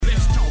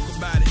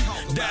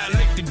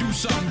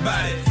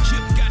about it.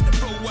 Chip got the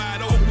flow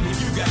wide open if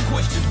you got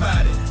questions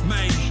about it.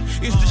 Man,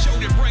 it's the show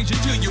that brings you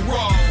to your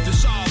raw. To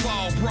solve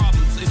all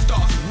problems, it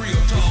starts with real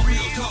talk.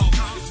 Real talk.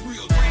 It's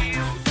real talk.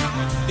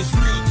 It's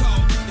real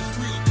talk. It's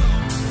real talk.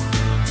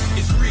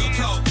 It's real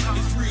talk.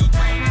 It's real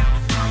talk.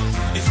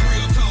 It's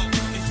real talk.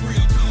 It's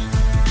real talk.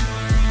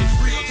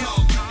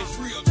 It's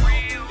real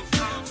talk.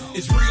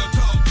 It's real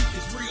talk.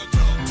 It's real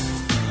talk.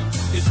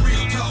 It's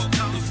real talk. It's real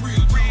talk. It's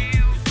real talk.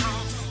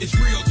 It's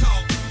real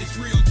talk. It's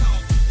real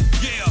talk.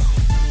 Yeah.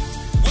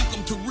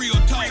 Welcome to Real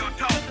Talk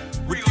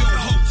with your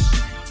host,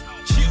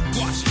 Chip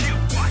Washington.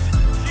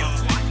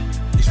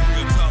 It's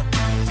real talk.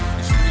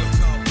 It's real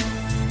talk.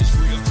 It's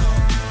real talk.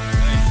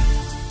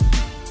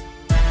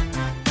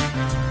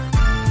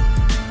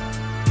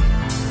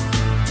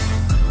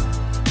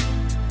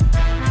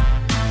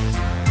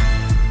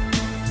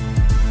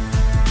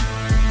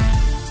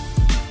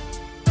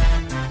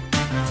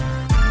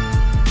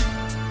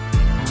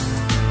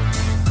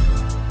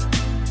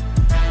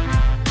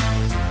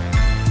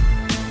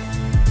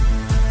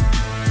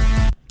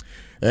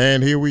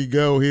 And here we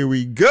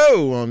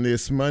go on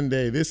this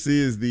Monday. This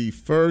is the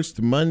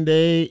first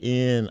Monday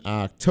in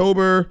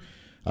October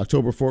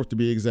 4th to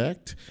be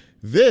exact.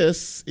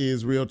 This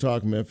is Real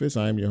Talk Memphis.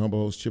 I am your humble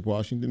host, Chip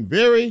Washington.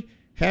 Very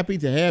happy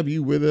to have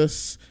you with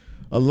us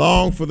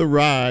along for the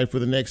ride for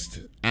the next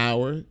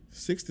hour,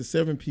 6 to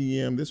 7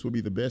 p.m. This will be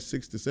the best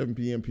 6 to 7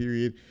 p.m.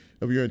 period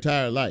of your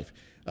entire life.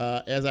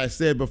 As I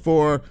said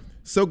before,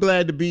 so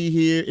glad to be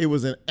here. It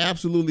was an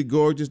absolutely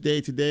gorgeous day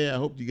today. I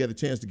hope you got a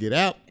chance to get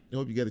out. I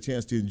hope you got a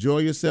chance to enjoy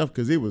yourself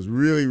because it was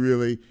really,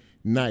 really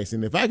nice.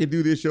 And if I could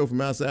do this show from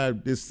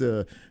outside this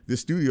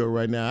studio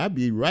right now, I'd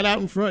be right out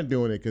in front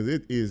doing it because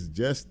it is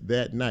just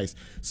that nice.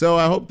 So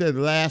I hope that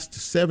the last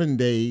 7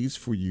 days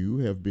for you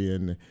have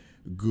been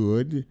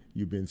good.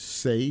 You've been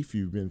safe.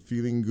 You've been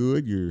feeling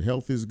good. Your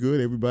health is good.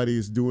 Everybody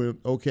is doing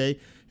okay.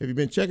 Have you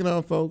been checking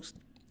on folks?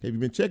 Have you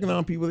been checking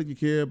on people that you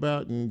care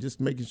about and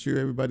just making sure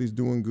everybody's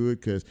doing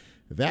good? Because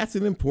that's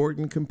an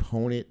important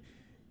component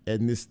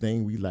in this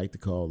thing we like to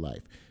call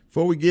life.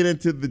 Before we get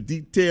into the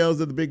details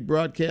of the big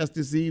broadcast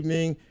this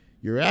evening,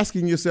 you're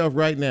asking yourself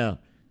right now,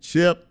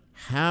 Chip,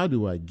 how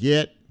do I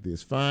get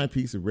this fine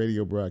piece of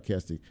radio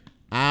broadcasting?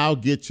 I'll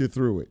get you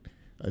through it.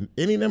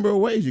 Any number of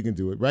ways you can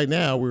do it. Right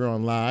now, we're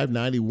on live,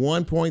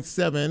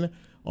 91.7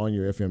 on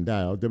your FM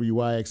dial,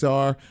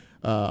 WYXR.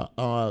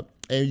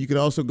 And you can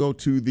also go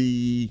to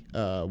the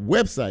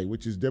website,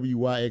 which is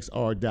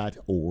wyxr.org,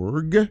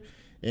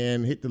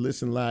 and hit the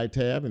Listen Live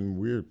tab, and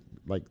we're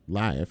like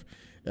live.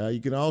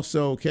 You can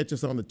also catch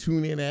us on the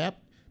TuneIn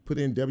app. Put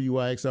in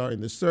WYXR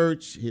in the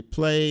search, hit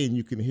play, and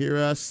you can hear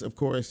us, of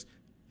course,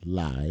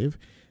 live.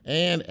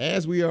 And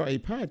as we are a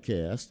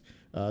podcast,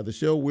 the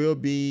show will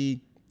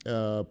be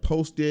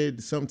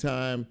posted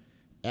sometime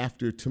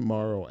after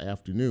tomorrow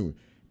afternoon.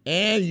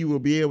 And you will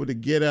be able to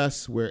get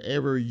us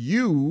wherever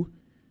you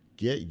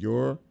get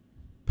your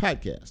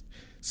podcast.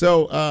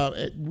 So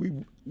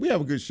we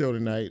have a good show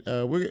tonight.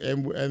 A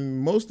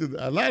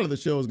lot of the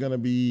show is going to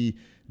be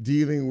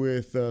dealing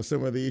with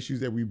some of the issues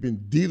that we've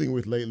been dealing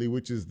with lately,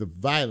 which is the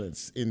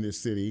violence in this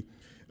city.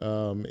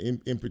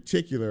 In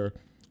particular,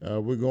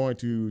 we're going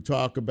to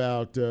talk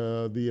about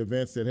the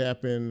events that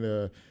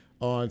happened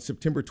on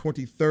September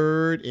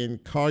 23rd in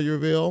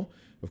Collierville.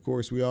 Of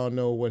course, we all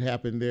know what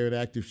happened there. An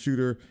active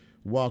shooter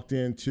walked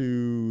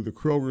into the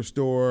Kroger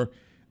store,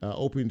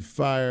 opened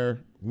fire,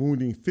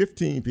 wounding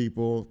 15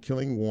 people,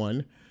 killing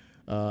one.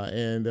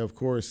 And, of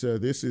course,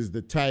 this is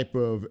the type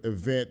of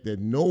event that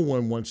no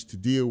one wants to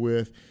deal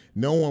with,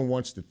 no one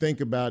wants to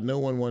think about, no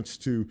one wants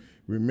to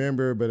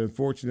remember. But,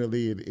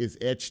 unfortunately, it is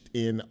etched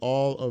in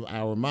all of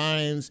our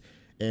minds.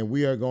 And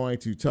we are going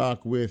to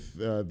talk with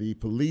the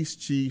police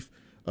chief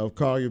of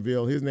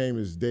Collierville. His name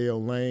is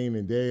Dale Lane.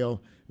 And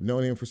Dale, I've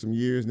known him for some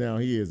years now.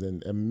 He is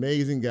an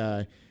amazing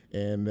guy.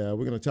 And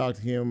we're going to talk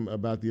to him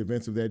about the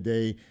events of that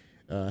day,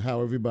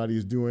 how everybody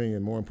is doing,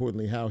 and more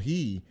importantly, how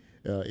he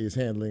is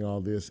handling all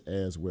this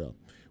as well.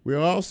 We're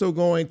also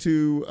going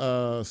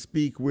to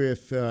speak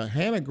with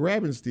Hannah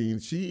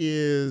Grabenstein. She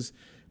is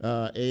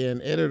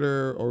an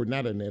editor, or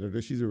not an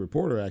editor, she's a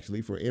reporter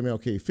actually for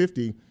MLK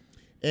 50.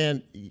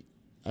 And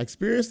I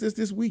experienced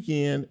this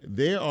weekend.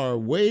 There are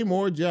way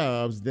more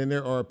jobs than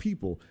there are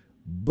people.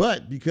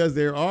 But because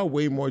there are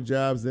way more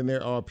jobs than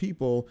there are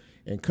people,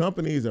 and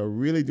companies are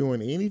really doing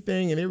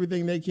anything and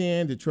everything they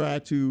can to try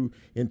to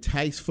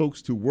entice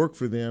folks to work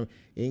for them,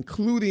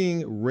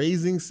 including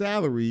raising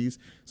salaries.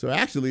 So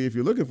actually, if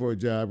you're looking for a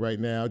job right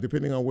now,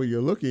 depending on where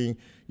you're looking,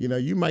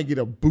 you might get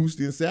a boost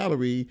in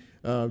salary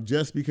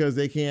just because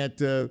they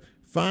can't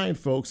find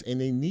folks, and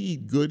they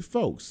need good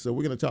folks. So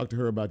we're going to talk to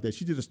her about that.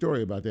 She did a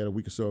story about that a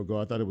week or so ago.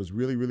 I thought it was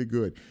really, really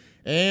good.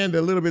 And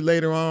a little bit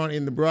later on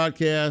in the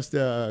broadcast,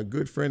 a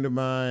good friend of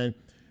mine,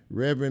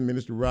 Reverend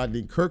Minister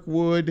Rodney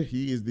Kirkwood.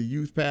 He is the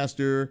youth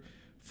pastor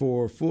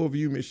for Full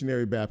View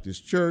Missionary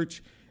Baptist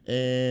Church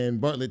in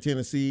Bartlett,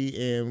 Tennessee.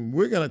 And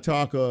we're going to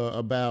talk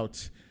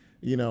about,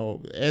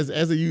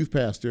 as a youth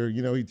pastor,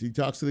 he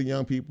talks to the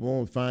young people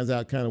and finds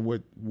out kind of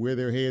where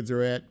their heads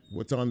are at,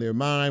 what's on their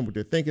mind, what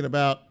they're thinking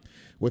about.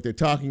 what they're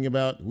talking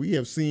about. We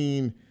have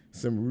seen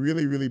some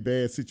really, really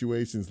bad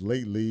situations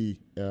lately,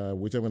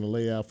 which I'm going to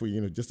lay out for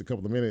you in just a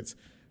couple of minutes,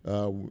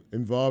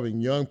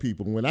 involving young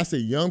people. When I say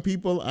young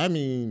people, I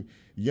mean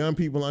young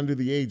people under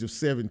the age of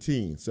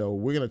 17. So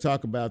we're going to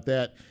talk about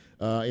that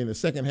in the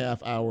second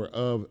half hour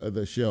of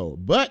the show.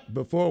 But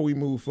before we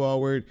move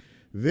forward,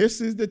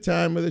 this is the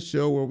time of the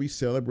show where we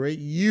celebrate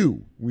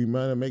you. We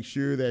want to make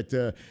sure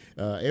that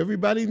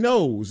everybody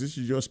knows this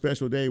is your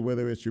special day,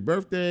 whether it's your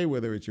birthday,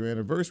 whether it's your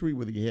anniversary,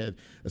 whether you had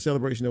a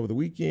celebration over the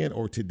weekend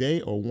or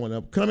today or one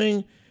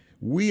upcoming.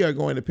 We are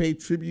going to pay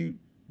tribute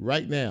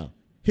right now.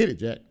 Hit it,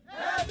 Jack.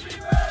 Happy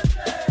birthday!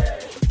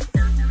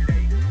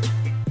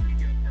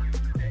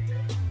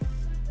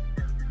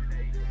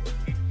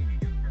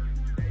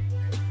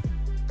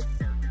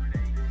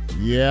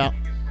 Yeah.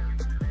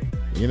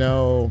 You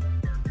know,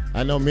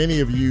 I know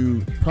many of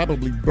you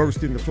probably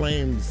burst into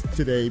flames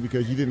today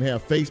because you didn't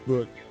have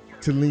Facebook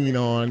to lean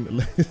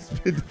on.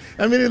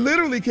 I mean, it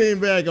literally came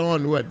back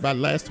on, about the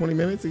last 20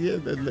 minutes? Yeah,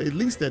 at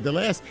least within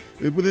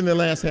the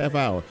last half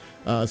hour.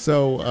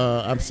 So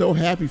I'm so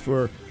happy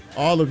for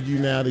all of you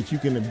now that you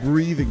can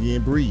breathe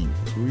again.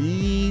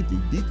 Breathe,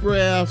 deep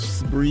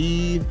breaths,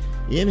 breathe,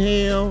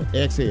 inhale,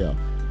 exhale.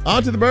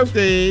 On to the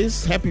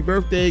birthdays. Happy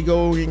birthday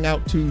going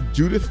out to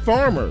Judith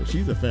Farmer.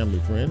 She's a family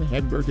friend.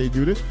 Happy birthday,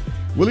 Judith.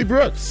 Willie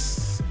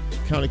Brooks,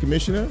 County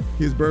Commissioner.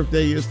 His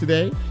birthday is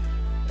today.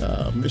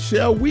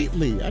 Michelle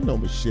Wheatley. I know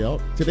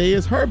Michelle. Today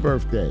is her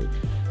birthday.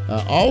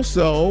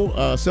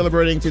 Also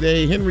celebrating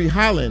today, Henry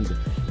Holland.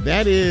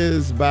 That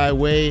is by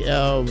way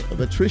of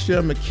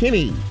Patricia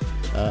McKinney.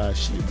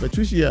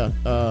 Patricia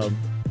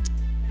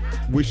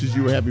wishes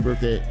you a happy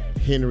birthday,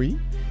 Henry.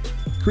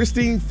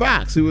 Christine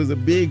Fox, who is a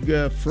big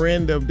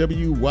friend of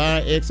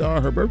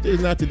WYXR. Her birthday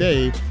is not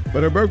today,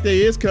 but her birthday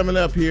is coming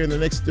up here in the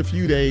next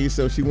few days,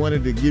 so she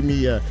wanted to give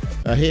me a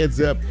heads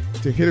up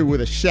to hit her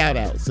with a shout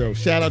out. So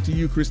shout out to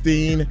you,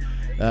 Christine.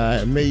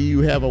 May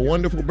you have a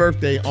wonderful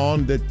birthday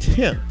on the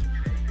 10th.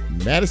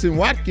 Madison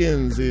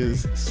Watkins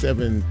is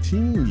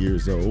 17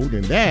 years old,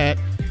 and that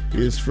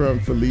is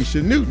from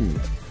Felicia Newton.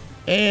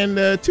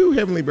 And two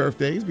heavenly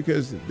birthdays,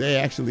 because they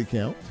actually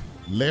count.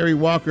 Larry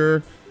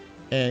Walker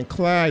and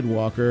Clyde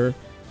Walker,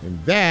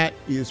 and that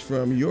is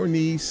from your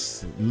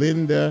niece,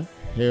 Linda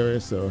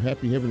Harris. So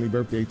happy heavenly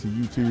birthday to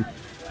you two.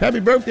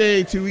 Happy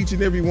birthday to each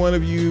and every one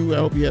of you. I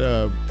hope you had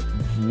a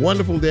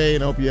wonderful day,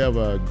 and I hope you have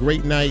a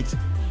great night,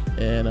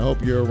 and I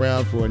hope you're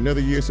around for another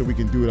year so we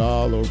can do it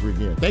all over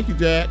again. Thank you,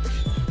 Jack.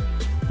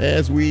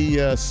 As we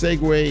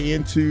segue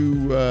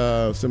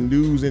into some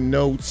news and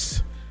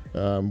notes,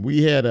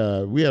 we had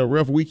a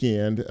rough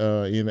weekend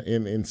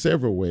in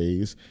several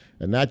ways.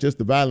 And not just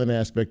the violent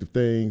aspect of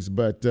things,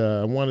 but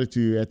I wanted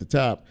to, at the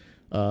top,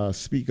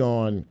 speak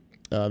on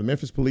the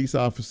Memphis police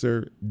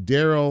officer,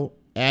 Daryl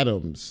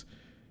Adams.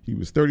 He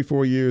was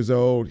 34 years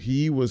old.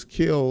 He was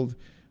killed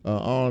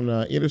on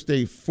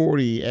Interstate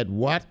 40 at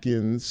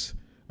Watkins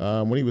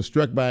when he was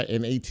struck by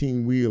an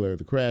 18-wheeler.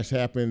 The crash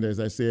happened, as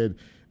I said,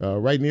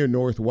 right near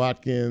North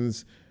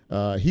Watkins.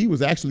 He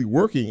was actually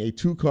working a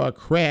two-car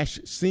crash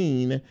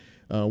scene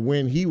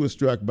when he was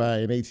struck by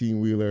an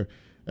 18-wheeler.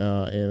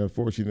 And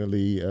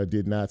unfortunately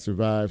did not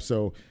survive.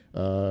 So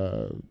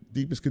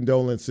deepest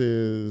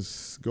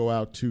condolences go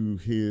out to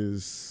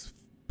his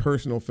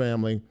personal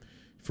family,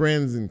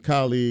 friends and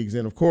colleagues,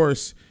 and of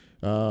course,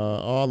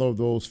 all of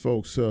those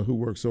folks who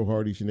work so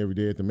hard each and every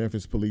day at the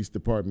Memphis Police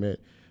Department.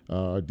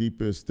 Our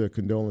deepest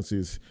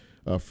condolences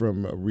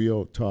from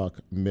Real Talk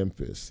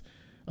Memphis.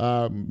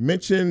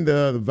 Mentioned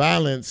the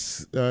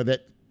violence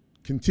that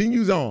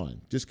continues on.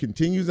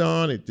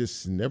 It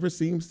just never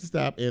seems to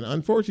stop. And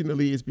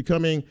unfortunately, it's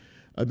becoming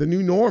the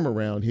new norm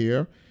around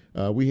here.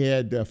 We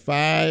had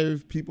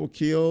 5 people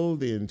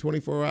killed in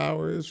 24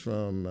 hours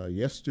from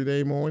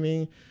yesterday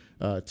morning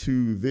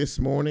to this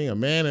morning. A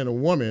man and a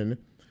woman,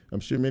 I'm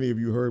sure many of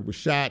you heard, was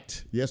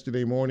shot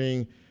yesterday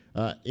morning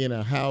in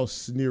a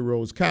house near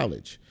Rhodes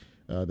College.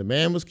 The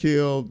man was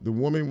killed, the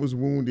woman was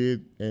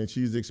wounded, and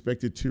she's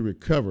expected to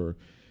recover.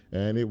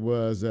 And it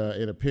was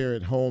an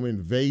apparent home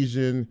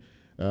invasion.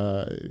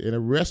 An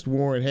arrest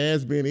warrant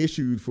has been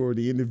issued for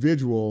the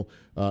individual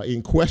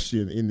in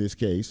question in this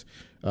case.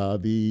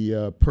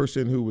 The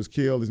person who was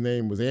killed, his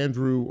name was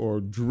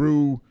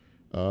Drew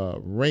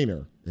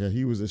Rayner.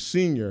 He was a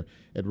senior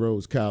at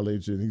Rhodes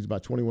College, and he's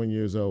about 21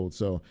 years old.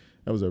 So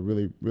that was a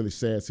really, really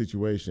sad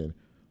situation.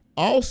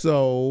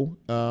 Also,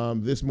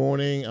 this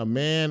morning, a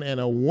man and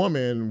a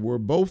woman were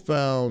both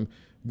found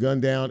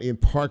gunned down in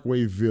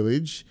Parkway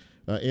Village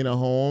in a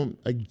home.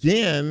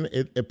 Again,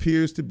 it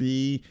appears to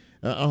be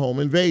a home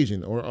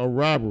invasion or a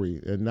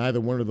robbery, and neither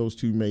one of those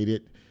two made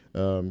it,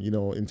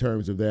 in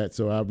terms of that.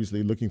 So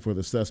obviously looking for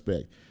the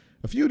suspect.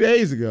 A few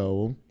days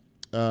ago,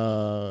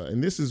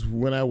 and this is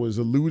when I was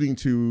alluding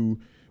to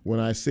when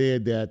I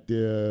said that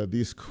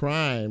these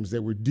crimes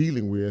that we're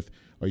dealing with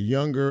are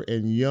younger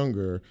and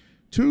younger.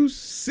 2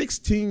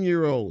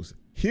 16-year-olds,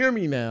 hear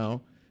me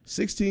now,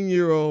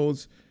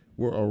 16-year-olds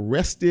were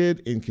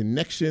arrested in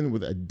connection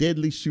with a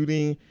deadly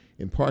shooting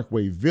in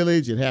Parkway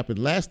Village. It happened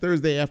last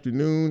Thursday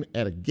afternoon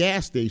at a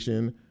gas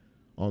station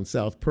on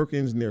South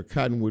Perkins near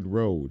Cottonwood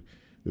Road.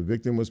 The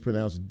victim was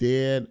pronounced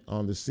dead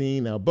on the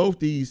scene. Now, both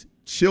these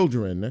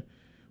children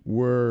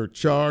were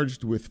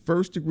charged with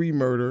first-degree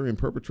murder in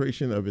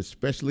perpetration of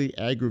especially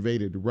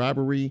aggravated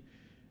robbery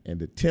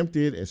and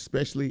attempted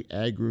especially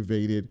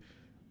aggravated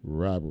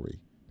robbery.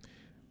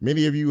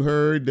 Many of you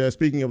heard,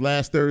 speaking of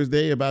last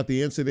Thursday, about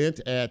the incident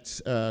at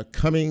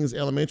Cummings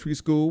Elementary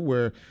School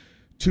where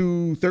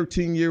two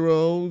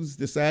 13-year-olds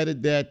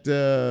decided that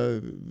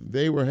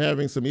they were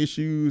having some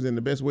issues and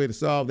the best way to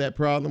solve that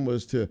problem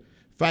was to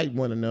fight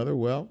one another.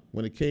 Well,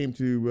 when it came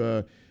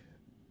to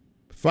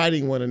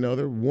fighting one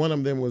another, one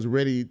of them was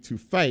ready to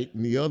fight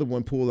and the other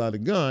one pulled out a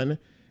gun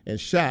and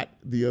shot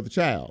the other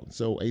child.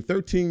 So a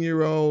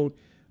 13-year-old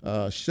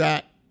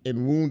shot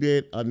and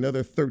wounded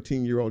another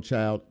 13-year-old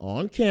child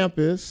on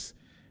campus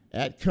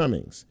at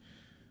Cummings.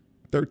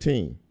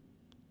 13.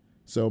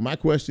 So my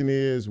question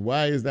is,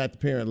 why is that the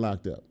parent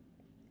locked up?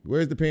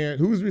 Where's the parent?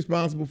 Who's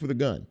responsible for the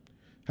gun?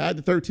 How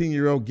did the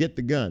 13-year-old get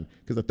the gun?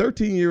 Because a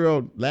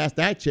 13-year-old, last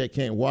I checked,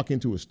 can't walk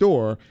into a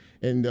store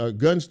and a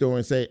gun store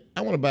and say,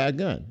 I want to buy a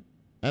gun.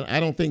 I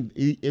don't think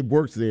it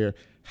works there.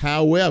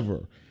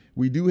 However,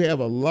 we do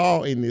have a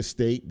law in this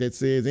state that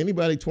says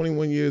anybody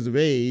 21 years of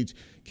age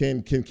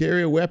can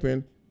carry a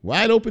weapon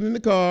wide open in the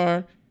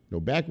car, no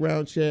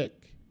background check,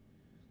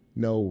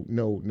 no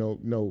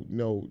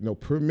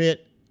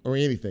permit or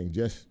anything.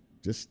 Just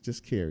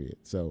carry it.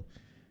 So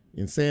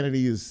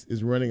insanity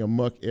is running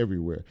amok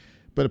everywhere.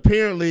 But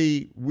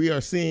apparently we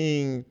are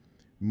seeing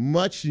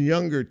much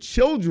younger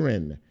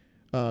children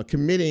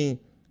committing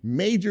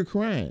major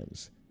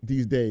crimes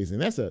these days,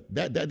 and that's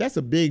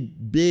a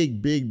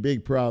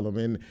big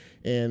problem.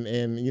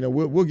 And you know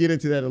we'll get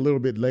into that a little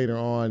bit later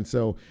on.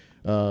 So.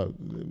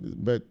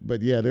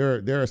 But yeah,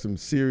 there are some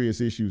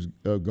serious issues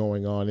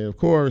going on, and of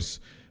course,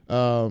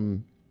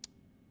 the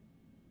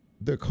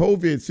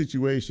COVID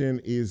situation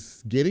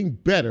is getting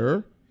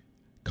better.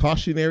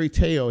 Cautionary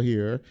tale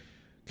here: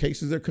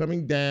 cases are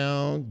coming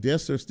down,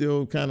 deaths are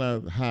still kind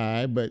of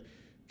high, but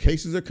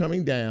cases are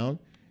coming down,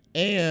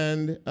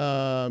 and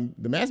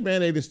the mask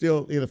mandate is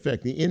still in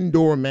effect. The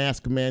indoor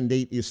mask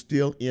mandate is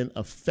still in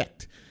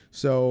effect.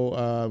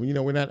 So,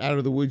 we're not out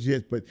of the woods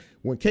yet, but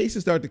when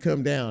cases start to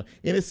come down,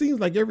 and it seems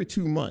like every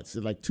 2 months,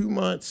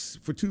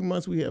 for 2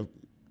 months, we have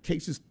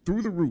cases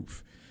through the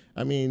roof.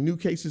 I mean, new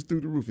cases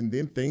through the roof, and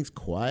then things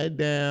quiet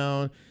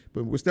down.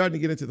 But we're starting to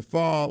get into the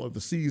fall of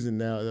the season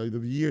now, of the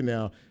year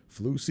now,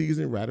 flu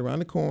season right around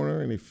the corner.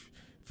 And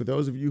for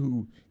those of you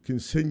who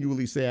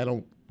continually say, I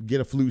don't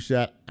get a flu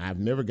shot, I've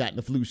never gotten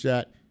a flu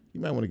shot, you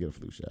might want to get a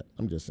flu shot.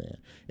 I'm just saying.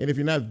 And if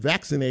you're not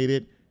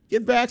vaccinated,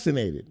 get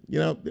vaccinated.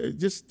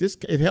 Just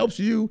it helps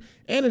you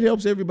and it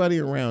helps everybody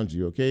around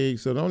you, okay?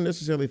 So don't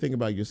necessarily think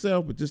about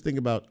yourself, but just think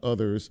about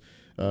others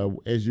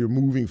as you're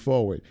moving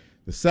forward.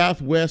 The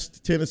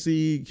Southwest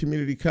Tennessee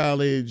Community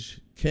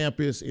College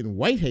campus in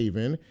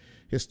Whitehaven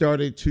has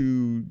started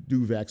to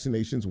do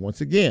vaccinations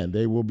once again.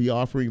 They will be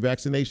offering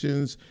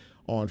vaccinations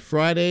on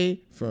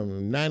Friday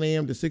from 9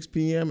 a.m. to 6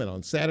 p.m. and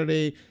on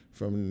Saturday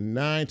from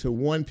 9 to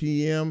 1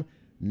 p.m.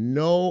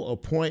 No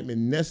appointment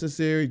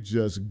necessary,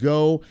 just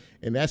go.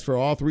 And that's for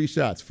all 3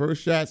 shots.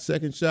 First shot,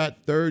 second shot,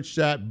 third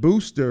shot,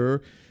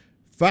 booster,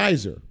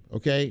 Pfizer,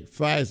 okay?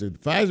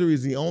 Pfizer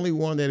is the only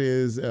one that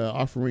is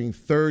offering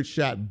third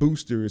shot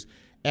boosters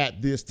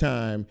at this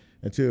time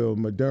until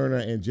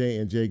Moderna and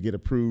J&J get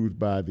approved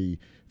by the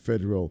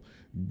federal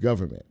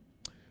government.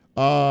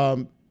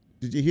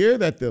 Did you hear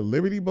that the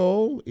Liberty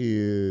Bowl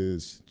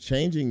is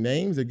changing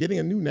names? They're getting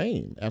a new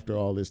name after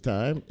all this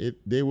time.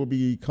 They will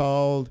be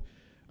called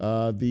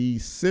the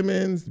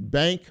Simmons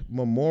Bank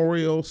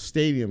Memorial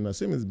Stadium. Now,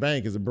 Simmons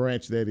Bank is a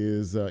branch that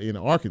is in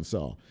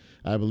Arkansas,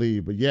 I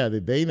believe. But yeah,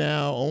 they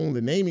now own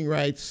the naming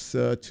rights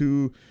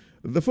to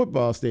the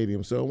football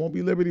stadium. So it won't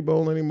be Liberty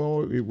Bowl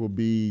anymore. It will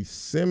be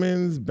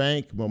Simmons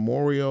Bank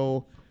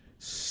Memorial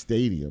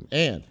Stadium.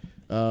 And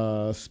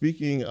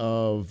speaking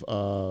of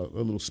a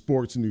little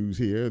sports news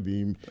here,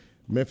 the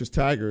Memphis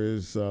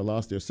Tigers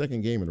lost their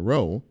second game in a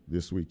row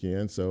this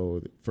weekend. So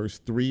the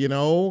first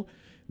 3-0.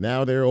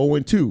 Now they're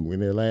 0-2 in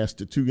their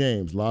last 2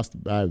 games,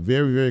 lost by a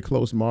very, very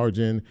close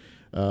margin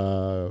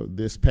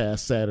this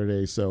past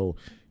Saturday. So,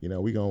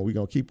 we're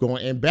gonna keep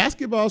going. And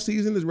basketball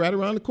season is right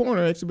around the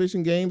corner.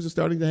 Exhibition games are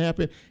starting to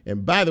happen.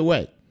 And by the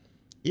way,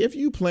 if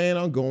you plan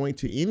on going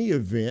to any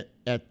event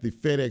at the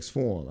FedEx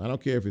Forum, I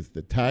don't care if it's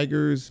the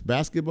Tigers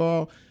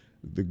basketball,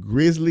 the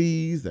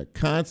Grizzlies, the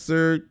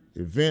concert,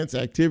 events,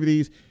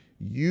 activities,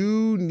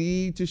 you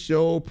need to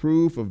show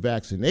proof of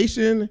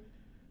vaccination.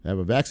 Have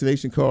a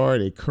vaccination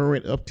card, a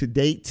current,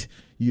 up-to-date.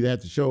 You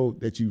have to show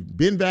that you've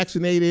been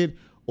vaccinated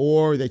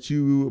or that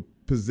you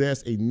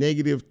possess a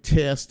negative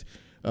test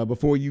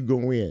before you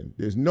go in.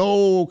 There's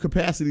no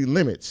capacity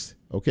limits,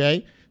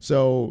 okay?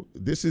 So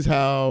this is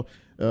how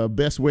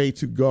best way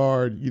to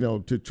guard,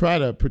 to try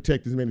to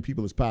protect as many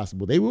people as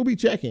possible. They will be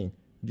checking,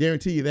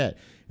 guarantee you that.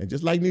 And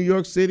just like New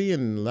York City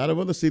and a lot of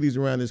other cities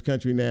around this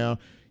country now,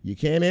 You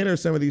can't enter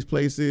some of these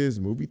places,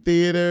 movie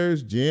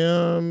theaters,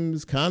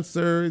 gyms,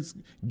 concerts,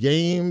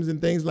 games, and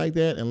things like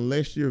that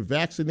unless you're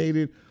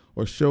vaccinated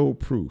or show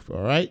proof,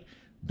 all right?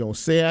 Don't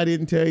say I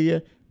didn't tell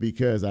you,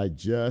 because I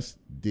just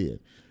did.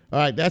 All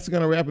right, that's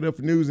going to wrap it up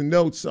for news and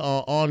notes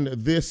on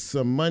this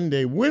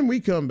Monday. When we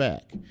come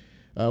back,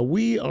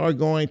 we are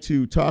going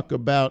to talk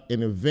about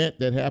an event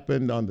that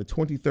happened on the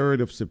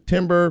 23rd of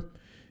September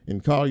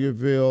in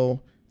Collierville,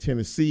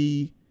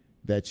 Tennessee,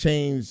 that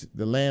changed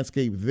the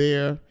landscape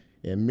there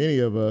and many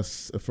of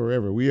us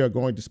forever. We are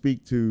going to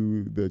speak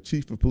to the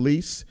chief of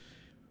police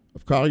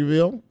of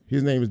Collierville.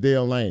 His name is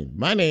Dale Lane.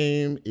 My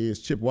name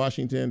is Chip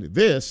Washington.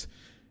 This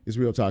is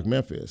Real Talk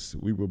Memphis.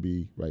 We will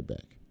be right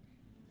back.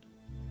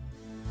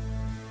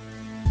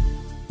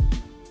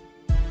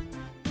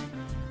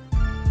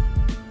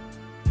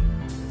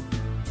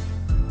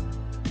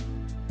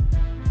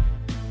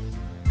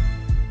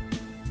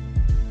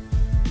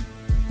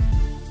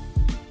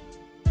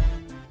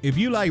 If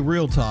you like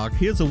Real Talk,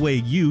 here's a way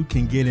you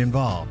can get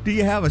involved. Do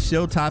you have a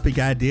show topic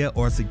idea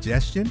or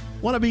suggestion?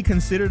 Want to be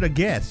considered a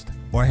guest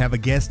or have a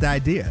guest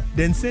idea?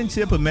 Then send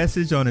Chip a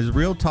message on his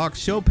Real Talk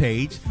show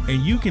page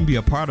and you can be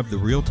a part of the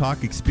Real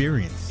Talk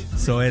experience.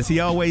 So as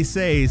he always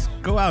says,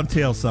 go out and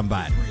tell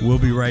somebody. We'll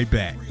be right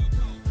back.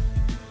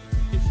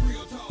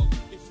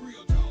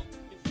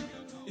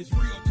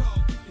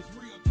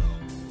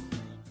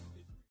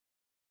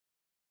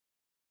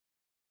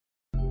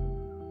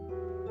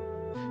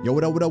 Yo,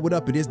 what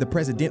up? It is the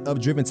president of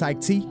Driven Type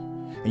T,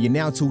 and you're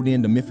now tuned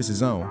in to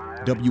Memphis' own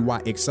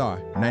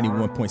WYXR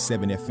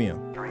 91.7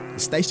 FM. The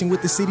station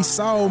with the city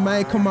soul,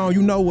 man. Come on,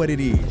 you know what it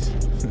is.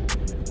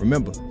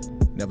 Remember,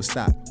 never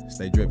stop.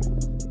 Stay driven.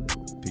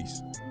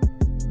 Peace.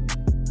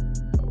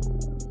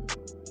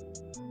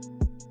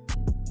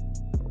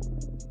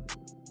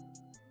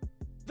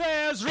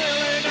 There's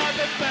really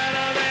nothing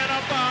better than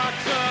a box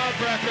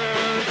of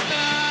records,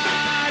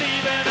 not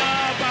even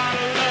a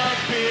bottle of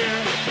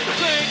beer.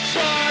 Drinks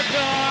are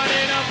gone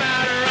in a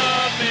matter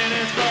of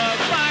minutes, but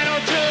vinyl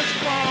just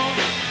won't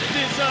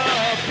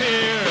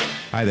disappear.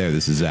 Hi there,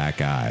 this is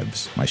Zach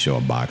Ives. My show,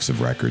 A Box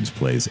of Records,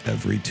 plays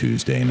every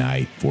Tuesday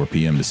night, 4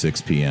 p.m. to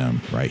 6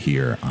 p.m., right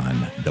here on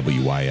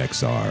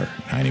WYXR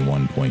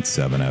 91.7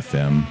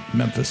 FM,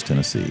 Memphis,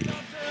 Tennessee.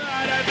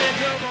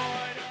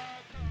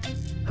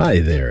 Hi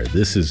there,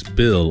 this is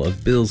Bill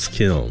of Bill's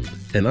Kiln,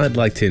 and I'd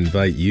like to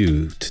invite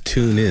you to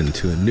tune in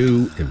to a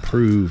new,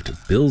 improved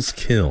Bill's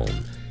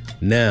Kiln,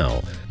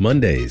 now,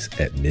 Mondays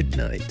at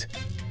midnight.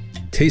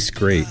 Tastes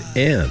great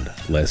and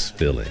less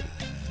filling.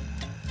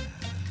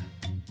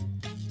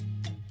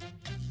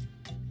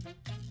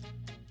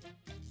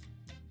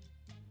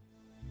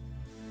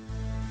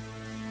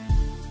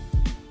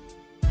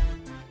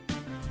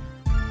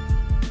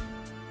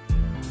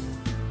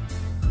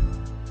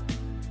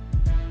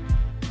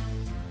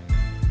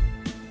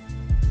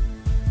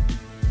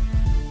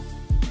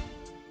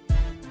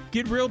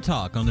 Get Real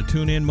Talk on the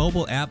TuneIn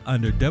mobile app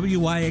under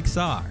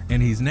WYXR,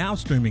 and he's now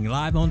streaming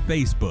live on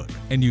Facebook.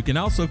 And you can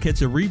also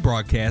catch a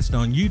rebroadcast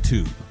on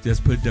YouTube.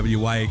 Just put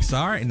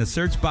WYXR in the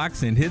search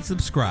box and hit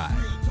subscribe.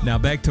 Now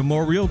back to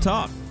more Real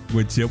Talk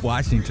with Chip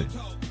Washington.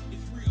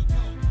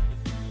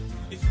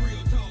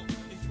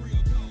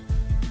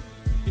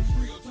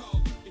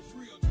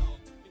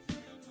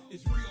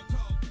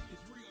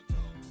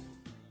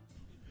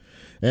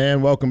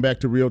 And welcome back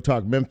to Real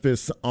Talk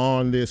Memphis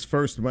on this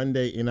first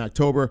Monday in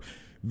October.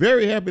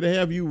 Very happy to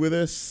have you with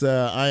us.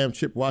 I am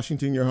Chip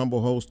Washington, your humble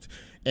host.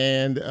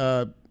 And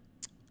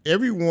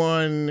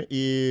everyone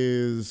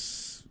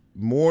is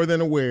more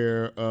than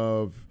aware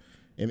of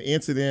an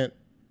incident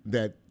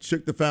that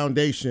shook the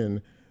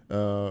foundation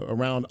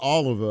around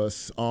all of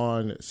us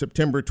on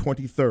September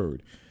 23rd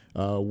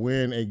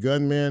when a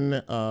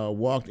gunman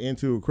walked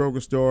into a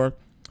Kroger store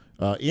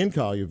in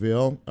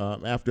Collierville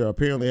after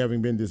apparently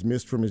having been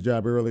dismissed from his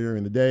job earlier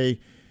in the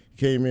day. He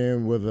came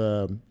in with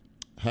a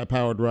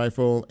high-powered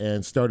rifle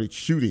and started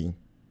shooting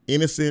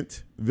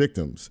innocent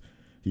victims.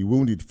 He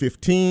wounded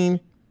 15.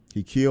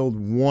 He killed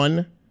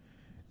 1.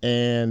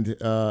 And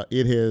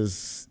it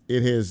has,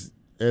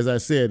 as I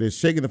said, it's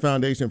shaken the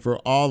foundation for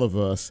all of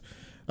us.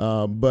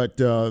 But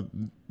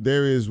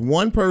there is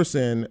one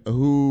person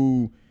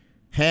who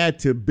had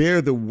to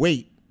bear the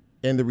weight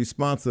and the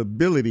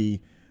responsibility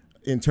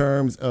in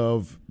terms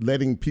of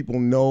letting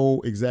people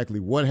know exactly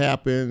what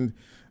happened,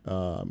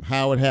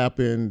 how it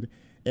happened,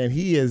 and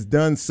he has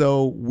done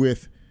so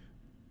with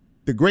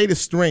the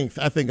greatest strength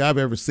I think I've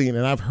ever seen,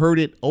 and I've heard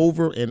it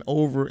over and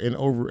over and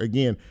over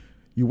again.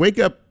 You wake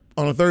up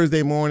on a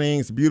Thursday morning,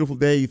 it's a beautiful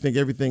day, you think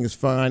everything is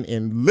fine,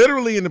 and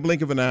literally in the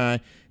blink of an eye,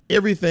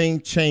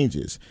 everything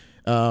changes.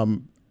 I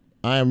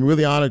am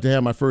really honored to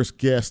have my first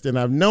guest, and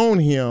I've known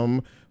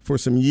him for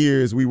some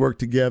years. We worked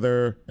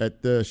together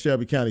at the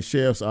Shelby County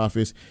Sheriff's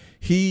Office.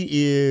 He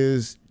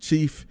is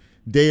Chief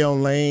Dale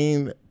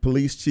Lane,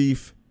 Police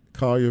Chief,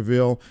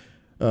 Collierville.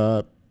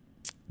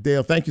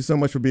 Dale, thank you so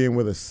much for being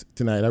with us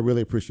tonight. I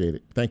really appreciate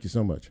it. Thank you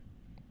so much.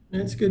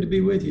 It's good to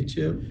be with you,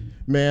 Chip.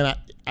 Man,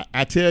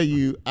 I tell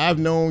you, I've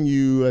known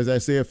you, as I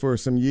said, for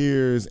some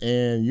years,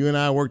 and you and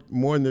I worked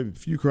more than a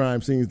few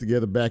crime scenes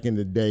together back in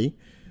the day.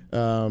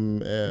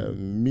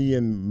 Me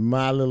in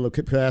my little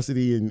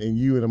capacity and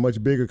you in a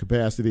much bigger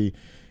capacity.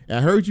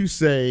 I heard you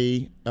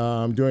say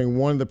during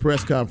one of the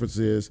press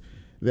conferences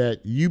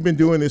that you've been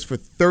doing this for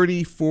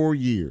 34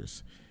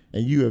 years,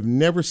 and you have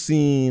never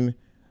seen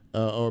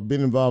or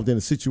been involved in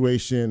a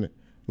situation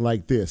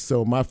like this.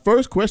 So my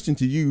first question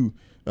to you,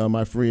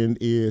 my friend,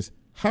 is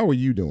how are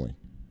you doing?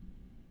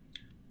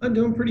 I'm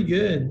doing pretty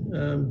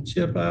good,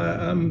 Chip.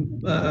 I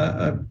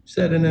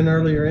said in an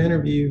earlier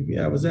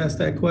interview, I was asked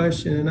that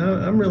question, and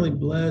I'm really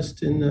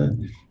blessed.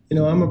 And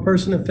I'm a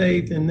person of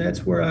faith, and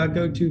that's where I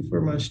go to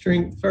for my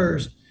strength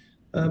first.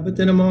 But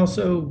then I'm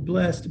also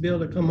blessed to be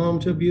able to come home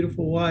to a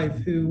beautiful wife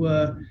who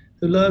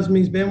loves me.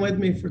 He's been with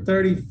me for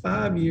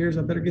 35 years.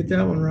 I better get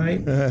that one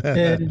right.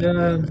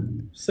 And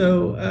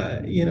so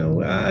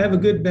I have a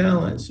good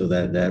balance, so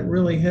that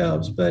really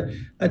helps. But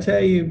I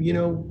tell you,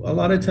 a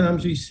lot of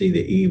times we see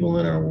the evil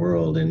in our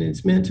world, and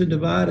it's meant to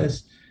divide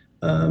us.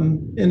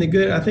 And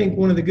I think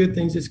one of the good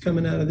things that's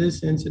coming out of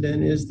this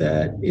incident is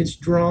that it's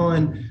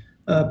drawn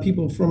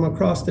people from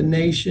across the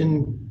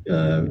nation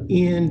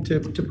in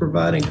to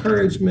provide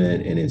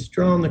encouragement, and it's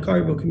drawn the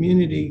Collierville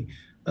community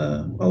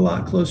a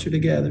lot closer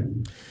together.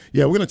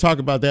 Yeah, we're going to talk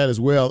about that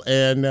as well.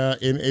 And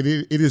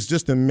it is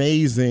just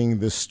amazing,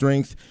 the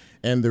strength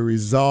and the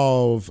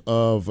resolve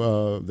of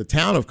the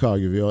town of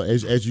Collierville.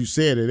 As you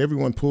said, that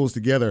everyone pulls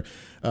together.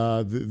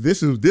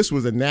 This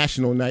was a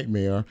national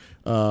nightmare,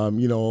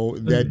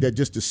 that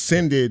just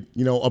descended,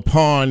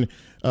 upon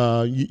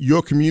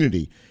your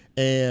community.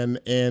 And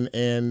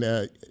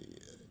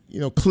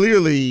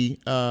clearly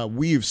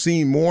we have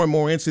seen more and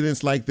more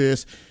incidents like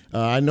this.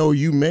 I know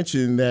you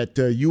mentioned that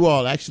you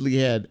all actually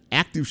had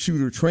active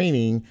shooter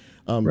training,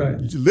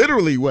 right.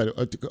 Literally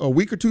a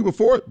week or two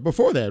before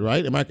that,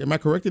 right? Am I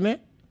correct in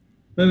that?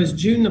 It was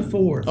June the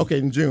 4th. Okay,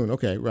 in June.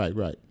 Okay,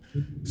 right.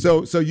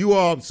 So you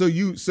all,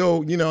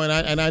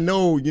 and I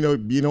know,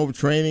 being over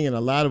training and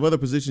a lot of other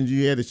positions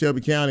you had at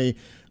Shelby County,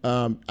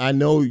 I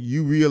know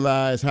you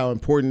realize how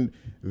important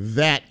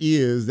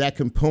that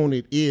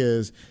component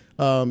is.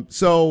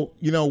 So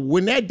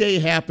when that day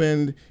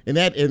happened and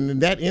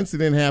that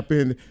incident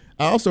happened,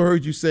 I also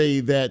heard you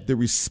say that the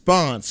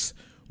response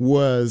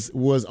was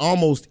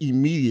almost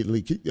immediate.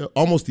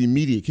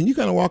 Can you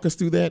kind of walk us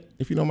through that,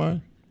 if you don't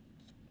mind?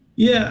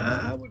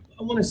 Yeah,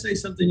 I want to say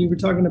something. You were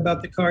talking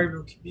about the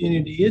Collierville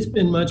community. It's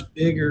been much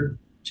bigger,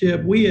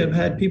 Chip. We have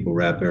had people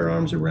wrap their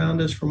arms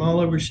around us from all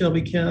over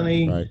Shelby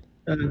County, right.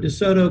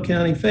 DeSoto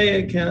County,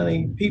 Fayette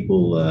County.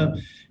 People,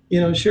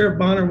 Sheriff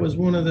Bonner was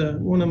one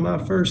of my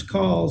first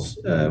calls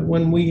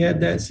when we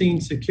had that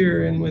scene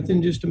secure, and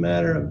within just a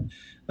matter of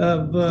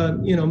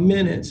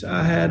minutes,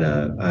 I had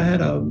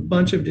a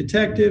bunch of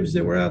detectives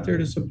that were out there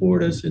to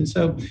support us. And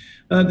so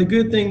the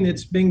good thing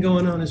that's been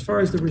going on as far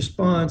as the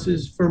response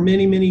is, for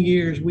many, many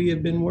years, we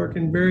have been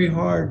working very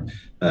hard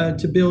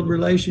to build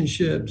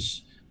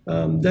relationships.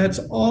 That's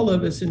all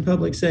of us in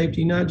public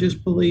safety, not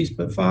just police,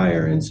 but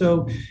fire. And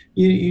so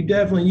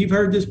you've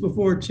heard this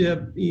before,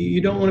 Chip. You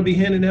don't want to be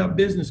handing out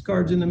business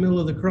cards in the middle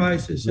of the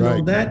crisis. And right.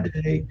 on that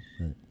day,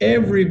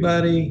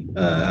 everybody,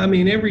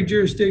 every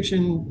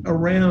jurisdiction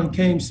around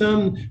came.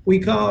 Some we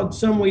called,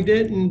 some we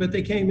didn't, but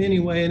they came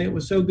anyway, and it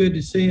was so good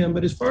to see them.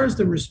 But as far as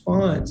the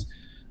response,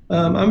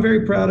 I'm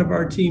very proud of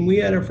our team. We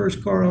had our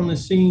first car on the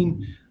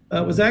scene.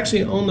 Was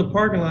actually on the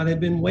parking lot, had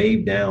been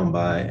waved down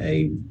by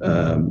a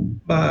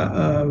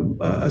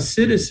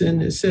citizen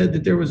that said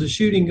that there was a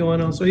shooting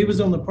going on. So he was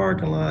on the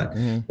parking lot.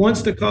 Mm-hmm.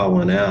 Once the call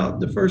went out,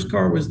 the first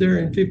car was there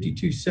in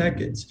 52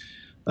 seconds.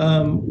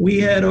 We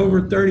had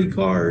over 30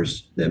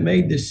 cars that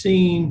made the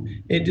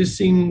scene. It just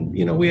seemed,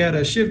 we had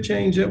a shift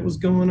change that was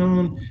going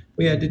on.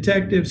 We had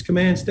detectives,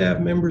 command staff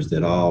members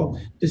that all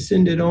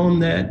descended on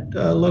that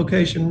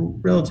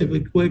location relatively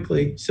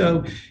quickly.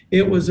 So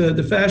it was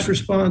the fast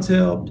response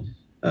helped.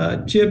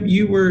 Chip,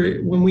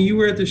 when you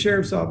were at the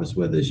sheriff's office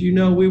with us,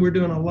 we were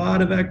doing a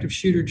lot of active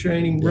shooter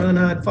training, run,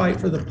 hide, fight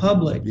for the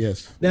public.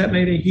 Yes. That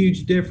made a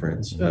huge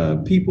difference.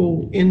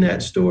 People in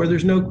that store,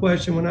 there's no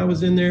question, when I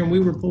was in there and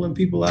we were pulling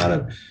people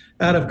out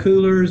of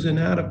coolers and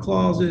out of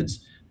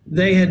closets,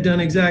 they had done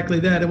exactly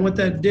that. And what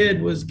that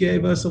did was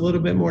gave us a little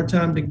bit more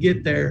time to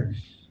get there.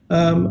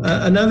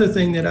 Another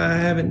thing that I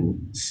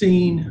haven't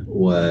seen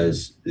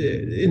was,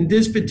 in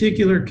this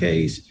particular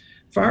case,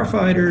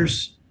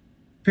 firefighters,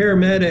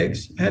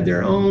 paramedics had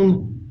their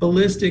own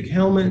ballistic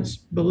helmets,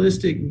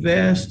 ballistic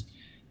vests,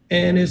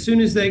 and as soon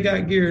as they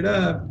got geared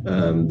up,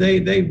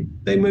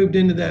 they moved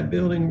into that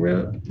building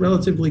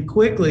relatively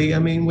quickly.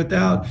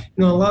 Without,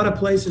 a lot of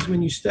places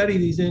when you study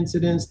these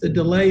incidents, the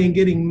delay in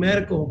getting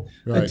medical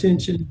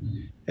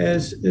attention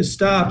has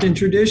stopped. And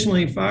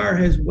traditionally, fire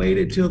has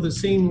waited till the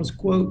scene was,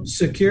 quote,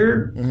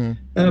 secure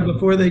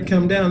before they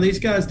come down. These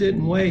guys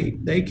didn't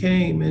wait. They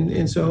came.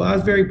 And so I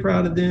was very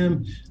proud of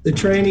them. The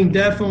training,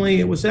 definitely,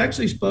 it was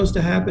actually supposed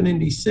to happen in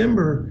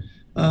December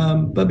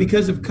But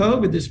because of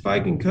COVID, the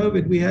spike in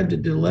COVID, we had to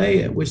delay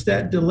it, which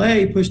that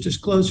delay pushed us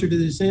closer to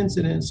this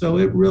incident. So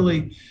it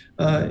really,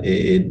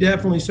 it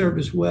definitely served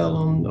us well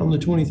on the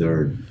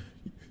 23rd.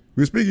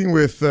 We're speaking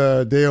with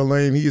Dale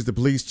Lane. He is the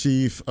police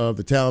chief of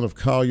the town of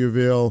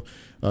Collierville,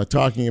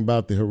 talking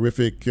about the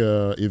horrific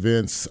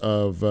events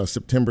of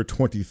September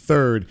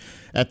 23rd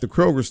at the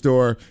Kroger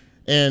store.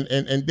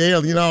 And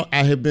Dale, you know,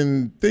 I have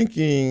been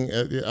thinking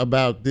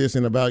about this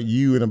and about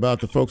you and about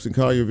the folks in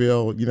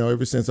Collierville, you know,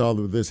 ever since all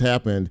of this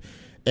happened.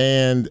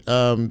 And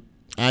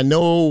I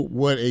know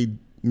what a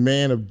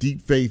man of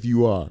deep faith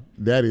you are.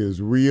 That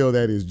is real.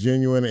 That is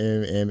genuine.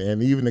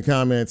 And even the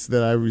comments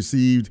that I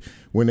received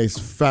when they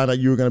found out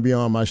you were going to be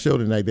on my show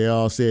tonight, they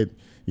all said,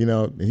 you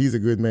know, he's a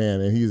good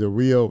man and he's a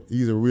real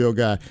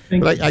guy.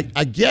 But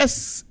I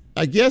guess,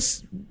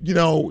 you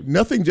know,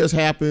 nothing just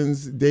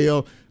happens,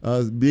 Dale,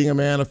 being a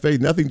man of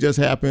faith, nothing just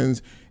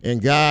happens.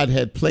 And God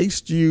had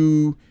placed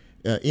you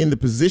in the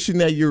position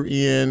that you're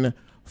in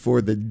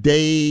for the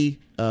day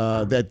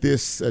that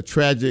this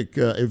tragic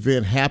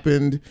event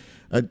happened.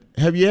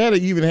 Have you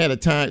even had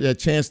a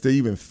chance to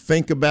even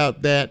think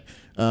about that?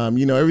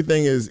 You know,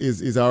 everything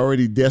is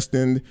already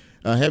destined.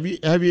 Have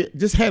you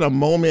just had a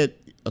moment,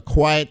 a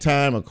quiet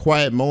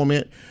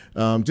moment,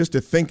 just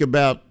to think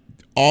about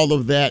all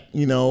of that,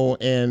 you know,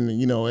 and,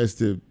 you know, as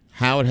to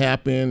how it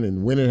happened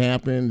and when it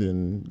happened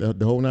and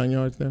the whole 9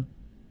 yards there?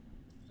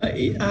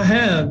 I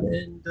have.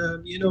 And,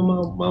 you know,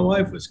 my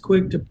wife was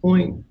quick to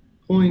point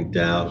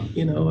out,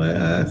 you know,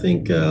 I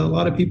think a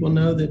lot of people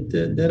know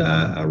that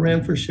I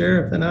ran for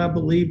sheriff, and I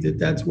believe that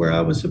that's where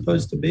I was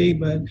supposed to be.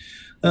 But,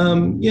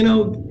 you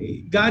know,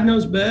 God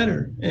knows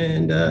better.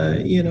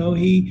 And, you know,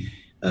 he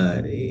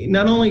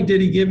not only did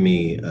he give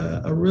me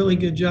a really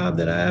good job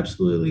that I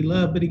absolutely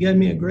love, but he gave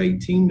me a great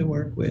team to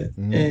work with.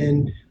 Mm-hmm.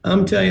 And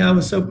I'm telling you, I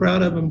was so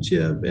proud of him,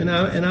 Chip. And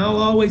I'll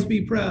always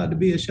be proud to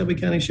be a Shelby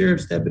County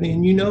Sheriff's deputy.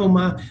 And you know,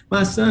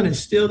 my son is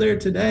still there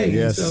today.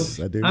 Yes, and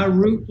so I do. I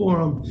root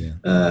for him. Yeah.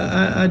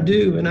 I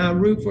do, and I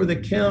root for the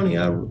county.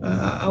 I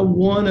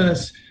want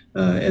us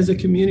as a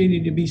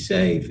community to be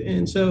safe,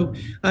 and so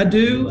I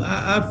do.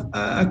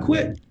 I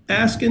quit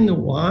asking the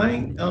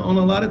why on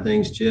a lot of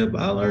things, Chip.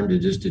 I learned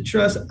to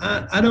trust.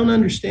 I don't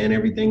understand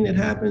everything that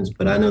happens,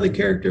 but I know the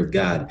character of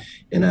God,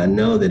 and I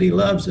know that he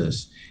loves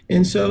us.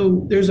 And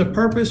so there's a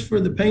purpose for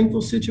the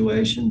painful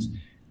situations.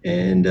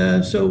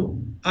 And so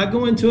I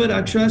go into it,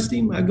 I trust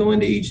him. I go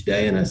into each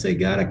day and I say,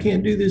 God, I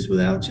can't do this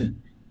without you.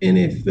 And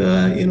if,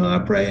 you know, I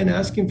pray and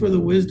ask him for the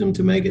wisdom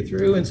to make it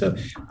through. And so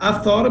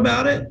I've thought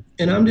about it,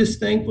 and I'm just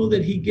thankful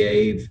that he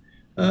gave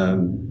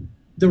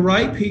the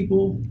right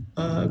people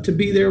to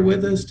be there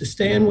with us, to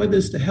stand with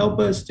us, to help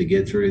us to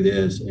get through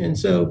this. And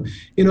so,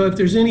 you know, if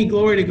there's any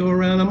glory to go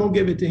around, I'm going to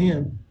give it to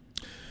him.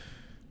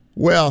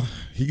 Well,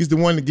 he's the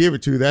one to give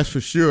it to, that's for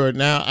sure.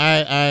 Now,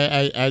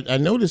 I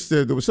noticed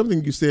that there was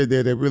something you said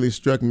there that really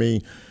struck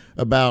me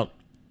about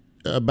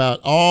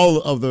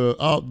all of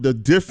the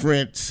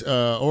different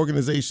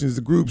organizations,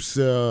 the groups,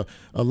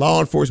 law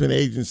enforcement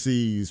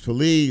agencies,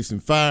 police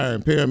and fire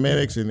and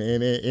paramedics and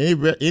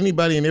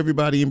anybody and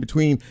everybody in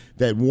between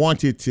that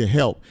wanted to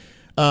help.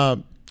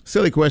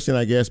 Silly question,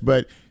 I guess,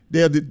 but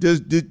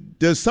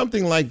does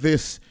something like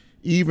this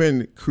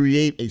even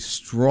create a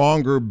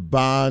stronger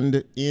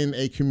bond in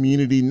a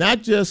community,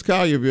 not just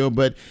Collierville,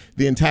 but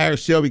the entire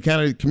Shelby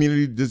County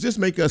community? Does this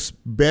make us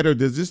better?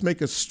 Does this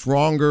make us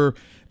stronger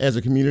as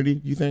a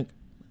community, you think?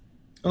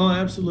 Oh,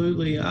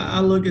 absolutely. I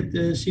look at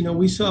this, you know,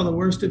 we saw the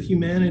worst of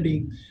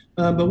humanity,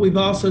 but we've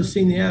also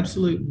seen the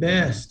absolute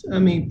best. I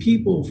mean,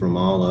 people from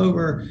all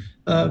over,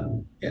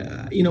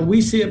 you know,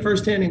 we see it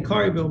firsthand in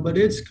Collierville, but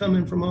it's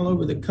coming from all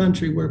over the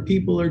country where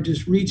people are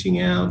just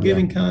reaching out,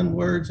 giving kind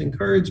words,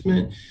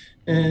 encouragement.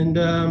 And,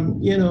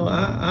 you know,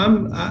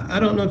 I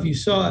don't know if you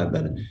saw it,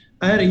 but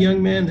I had a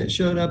young man that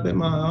showed up at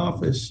my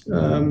office.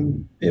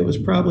 It was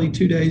probably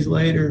 2 days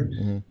later.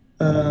 Mm-hmm.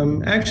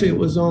 Actually,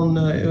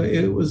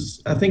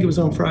 I think it was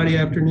on Friday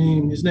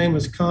afternoon. His name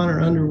was Connor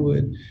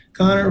Underwood.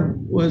 Connor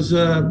was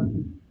a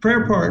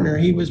prayer partner.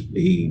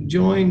 He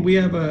joined, we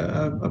have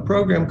a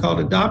program called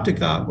Adopt a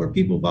Cop where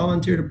people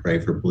volunteer to pray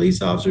for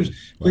police officers. Wow.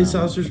 Police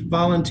officers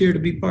volunteer to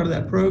be part of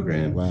that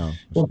program. Wow.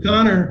 Well,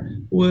 Connor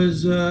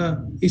was,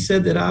 he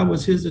said that I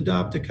was his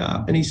Adopt a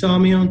Cop, and he saw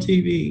me on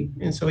TV.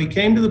 And so he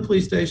came to the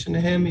police station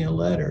to hand me a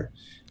letter.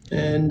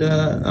 And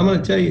I'm going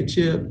to tell you,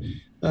 Chip,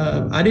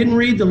 I didn't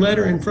read the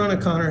letter in front of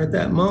Connor at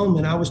that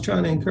moment. I was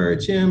trying to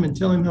encourage him and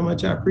tell him how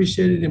much I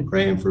appreciated him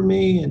praying for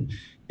me.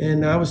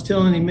 And I was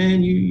telling him,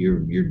 man,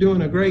 you're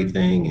doing a great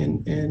thing.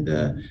 And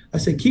I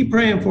said, keep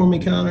praying for me,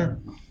 Connor.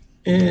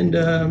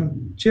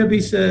 And Chip,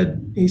 he said,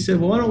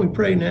 well, why don't we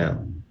pray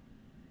now?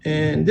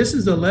 And this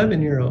is an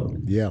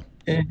 11-year-old. Yeah.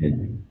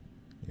 And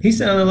he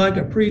sounded like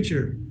a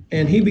preacher.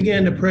 And he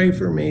began to pray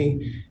for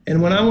me.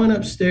 And when I went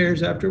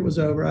upstairs after it was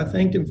over, I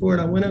thanked him for it.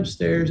 I went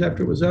upstairs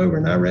after it was over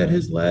and I read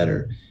his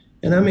letter.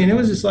 And I mean, it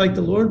was just like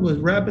the Lord was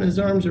wrapping his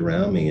arms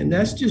around me. And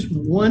that's just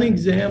one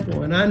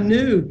example. And I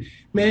knew,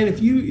 man,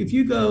 if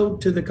you go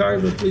to the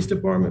Collierville Police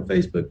Department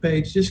Facebook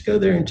page, just go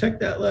there and check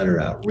that letter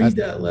out, read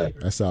that letter.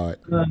 I saw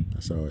it.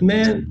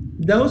 Man,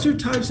 those are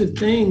types of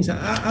things.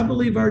 I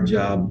believe our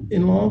job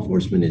in law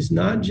enforcement is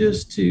not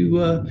just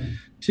to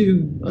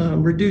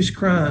reduce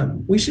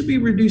crime. We should be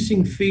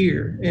reducing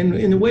fear.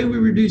 And the way we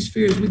reduce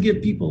fear is we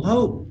give people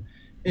hope.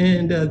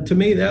 And to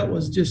me, that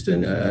was just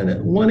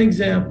one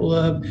example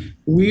of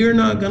we are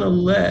not going to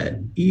let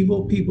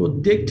evil people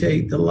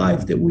dictate the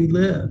life that we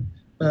live.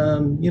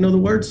 The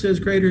word says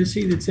greater is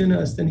he that's in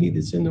us than he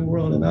that's in the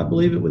world. And I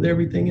believe it with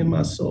everything in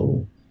my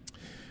soul.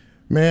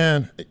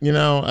 Man,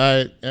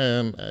 I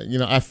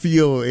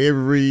feel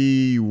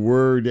every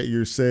word that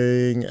you're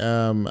saying.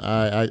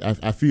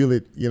 I feel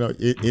it,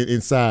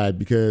 inside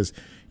because,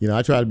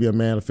 I try to be a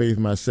man of faith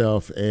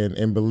myself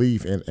and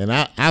belief. And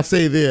I'll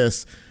say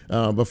this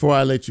before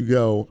I let you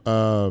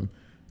go.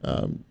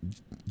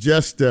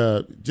 Just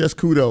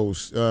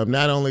kudos,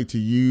 not only to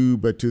you,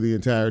 but to the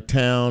entire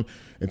town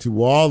and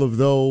to all of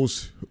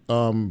those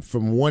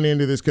from one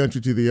end of this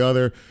country to the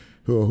other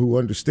who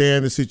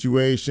understand the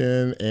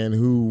situation and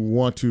who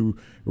want to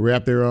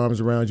wrap their arms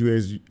around you,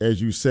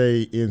 as you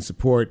say, in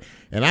support.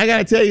 And I got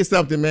to tell you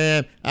something,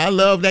 man. I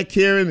love that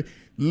Karen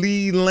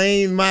Lee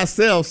Lane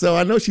myself, so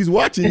I know she's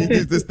watching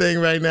this thing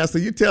right now. So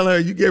you tell her,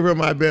 you give her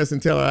my best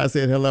and tell her I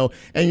said hello.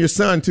 And your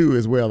son, too,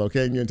 as well,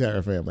 okay, and your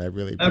entire family. I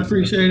really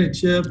appreciate it,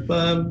 Chip.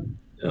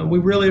 We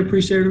really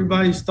appreciate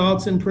everybody's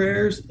thoughts and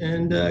prayers,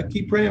 and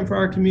keep praying for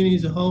our community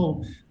as a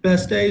whole.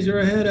 Best days are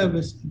ahead of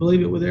us.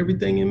 Believe it with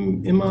everything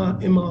in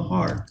my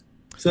heart.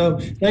 So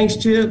thanks,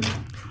 Chip.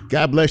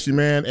 God bless you,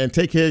 man, and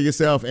take care of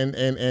yourself and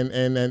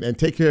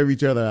take care of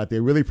each other out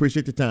there. Really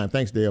appreciate the time.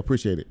 Thanks, Dale.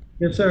 Appreciate it.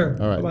 Yes, sir.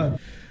 All right. Bye-bye.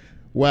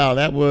 Wow,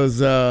 that was,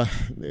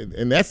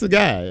 and that's the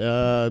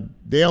guy,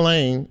 Dale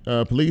Lane,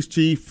 police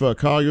chief,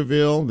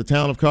 Collierville, the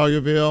town of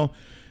Collierville,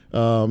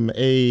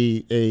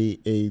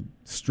 a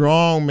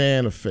strong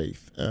man of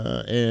faith,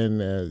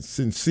 and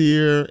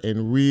sincere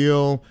and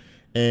real,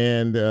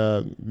 and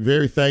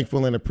very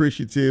thankful and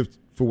appreciative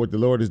for what the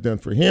Lord has done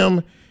for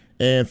him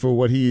and for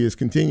what he is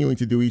continuing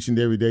to do each and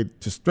every day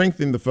to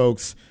strengthen the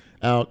folks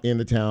out in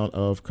the town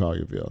of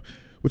Collierville.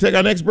 We'll take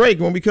our next break.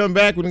 When we come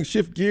back, we're going to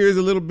shift gears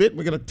a little bit.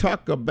 We're going to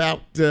talk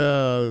about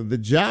the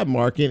job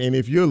market. And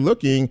if you're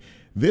looking,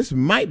 this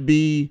might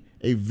be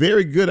a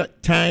very good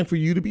time for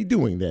you to be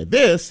doing that.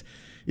 This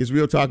is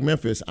Real Talk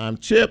Memphis. I'm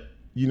Chip.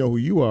 You know who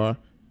you are.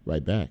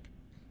 Right back.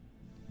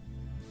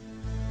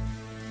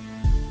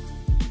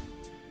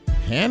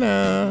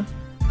 Hannah,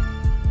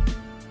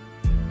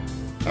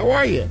 how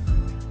are you?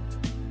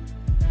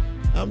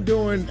 I'm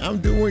doing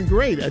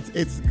great.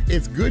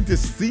 It's good to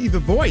see the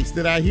voice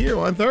that I hear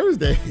on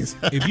Thursdays.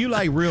 If you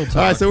like real talk,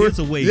 right, so here's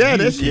a way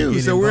that's can you.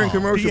 get So we're in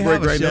involved. commercial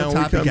break right now.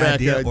 When we come back,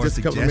 just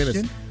a couple of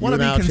minutes. Want to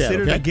be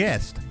considered a a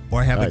guest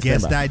or have a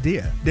guest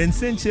idea? Then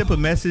send Chip a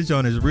message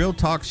on his Real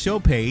Talk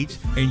show page,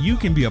 and you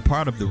can be a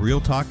part of the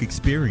Real Talk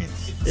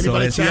experience. So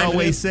as he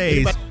always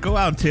says, go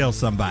out and tell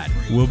somebody.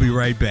 We'll be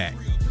right back.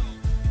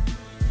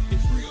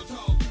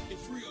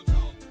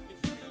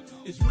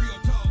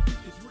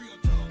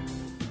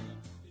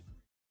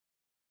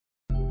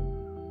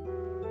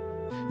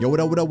 Yo,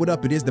 what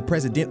up? It is the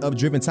president of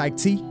Driven Type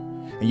T,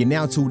 and you're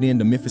now tuned in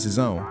to Memphis'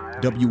 own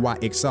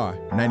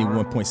WYXR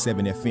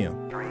 91.7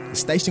 FM. The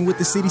station with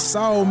the city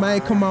soul,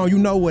 man. Come on, you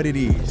know what it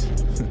is.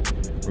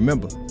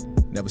 Remember,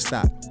 never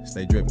stop.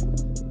 Stay driven.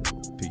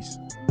 Peace.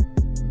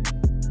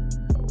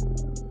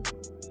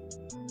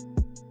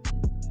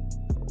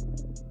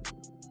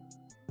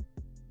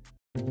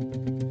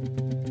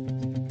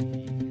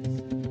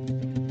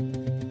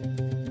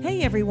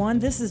 Hey everyone,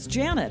 this is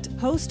Janet,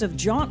 host of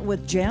Jaunt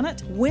with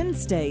Janet,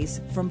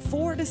 Wednesdays from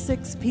 4 to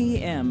 6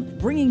 p.m.,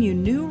 bringing you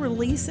new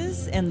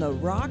releases in the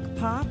rock,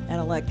 pop, and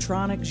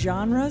electronic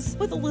genres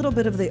with a little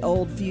bit of the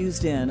old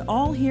fused in,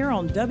 all here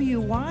on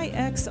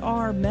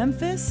WYXR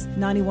Memphis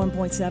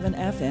 91.7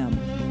 FM.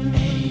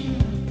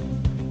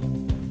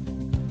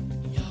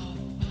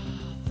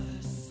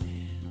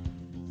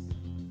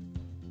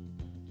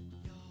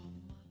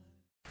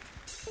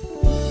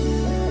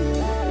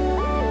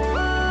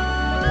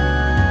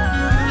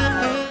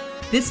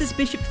 This is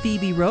Bishop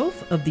Phoebe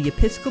Rofe of the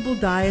Episcopal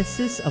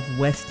Diocese of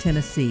West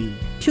Tennessee.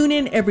 Tune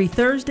in every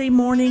Thursday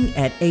morning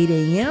at 8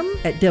 a.m.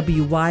 at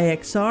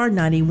WYXR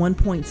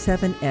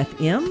 91.7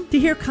 FM to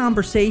hear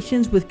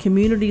conversations with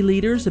community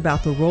leaders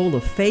about the role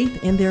of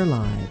faith in their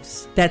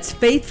lives. That's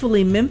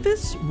Faithfully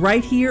Memphis,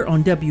 right here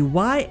on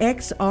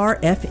WYXR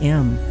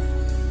FM.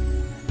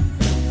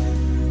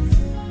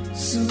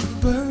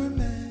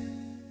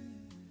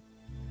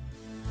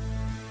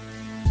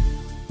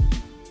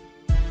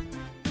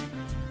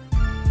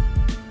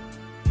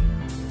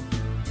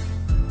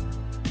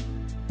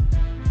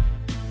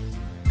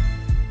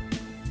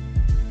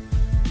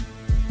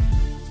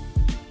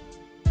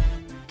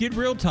 Get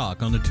Real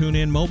Talk on the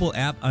TuneIn mobile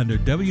app under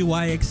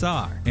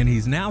WYXR, and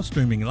he's now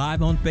streaming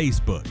live on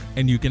Facebook.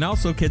 And you can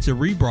also catch a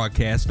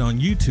rebroadcast on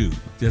YouTube.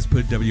 Just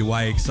put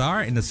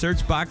WYXR in the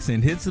search box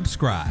and hit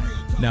subscribe.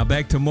 Now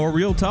back to more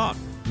Real Talk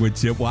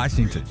with Chip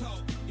Washington.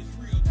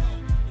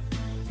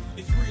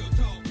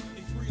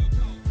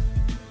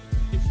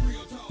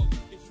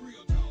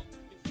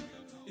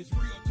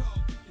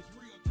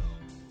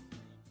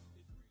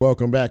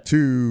 Welcome back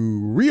to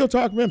Real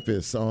Talk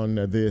Memphis on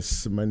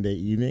this Monday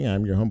evening.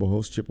 I'm your humble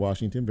host, Chip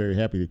Washington. Very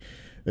happy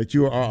that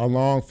you are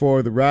along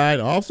for the ride.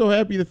 Also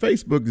happy that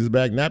Facebook is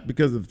back, not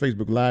because of the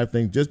Facebook Live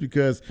thing, just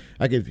because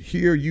I could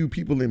hear you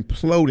people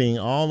imploding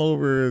all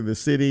over the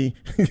city,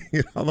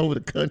 all over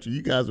the country.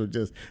 You guys were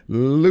just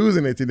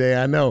losing it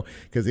today, I know,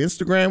 because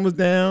Instagram was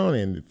down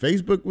and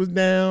Facebook was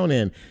down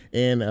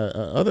and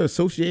other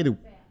associated.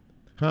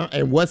 Huh?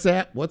 And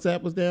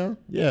WhatsApp was down?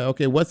 Yeah,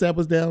 okay, WhatsApp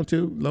was down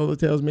too, Lola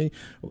tells me.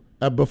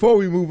 Before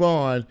we move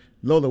on,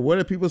 Lola, what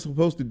are people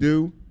supposed to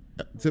do?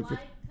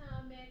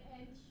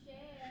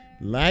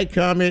 Like,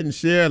 comment, and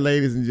share,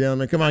 ladies and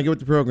gentlemen. Come on, get with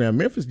the program.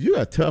 Memphis, you're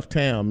a tough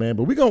town, man,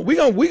 but we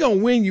gonna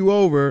win you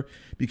over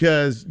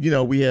because, you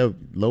know, we have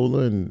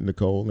Lola and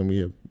Nicole and we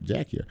have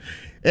Jack here.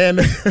 And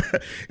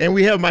and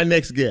we have my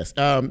next guest.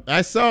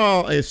 I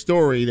saw a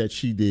story that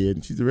she did,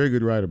 and she's a very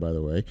good writer, by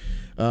the way,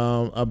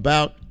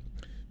 about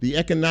the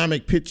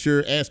economic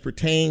picture as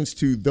pertains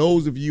to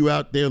those of you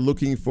out there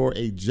looking for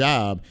a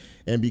job.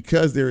 And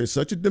because there is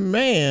such a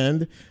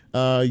demand,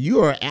 you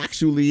are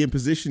actually in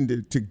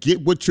position to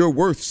get what you're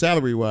worth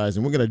salary-wise.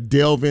 And we're going to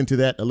delve into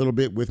that a little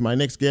bit with my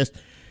next guest,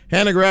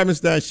 Hannah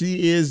Grabenstein.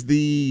 She is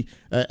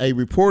a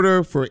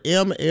reporter for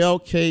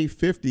MLK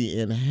 50.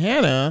 And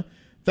Hannah,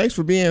 thanks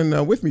for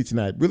being with me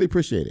tonight. Really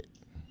appreciate it.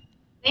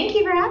 Thank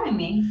you for having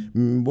me.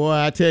 Boy,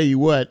 I tell you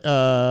what,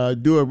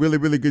 do a really,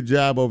 really good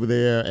job over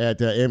there at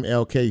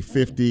MLK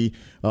 50.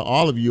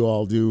 All of you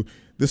all do.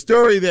 The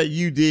story that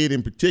you did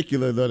in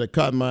particular, though, that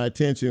caught my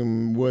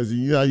attention was,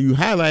 you know, you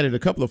highlighted a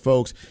couple of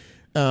folks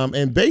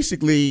and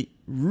basically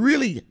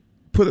really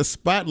put a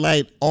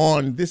spotlight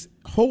on this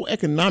whole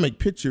economic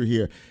picture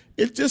here.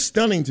 It's just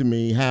stunning to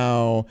me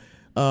how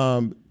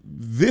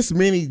this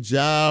many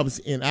jobs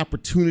and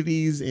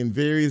opportunities in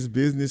various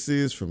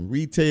businesses, from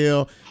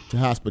retail to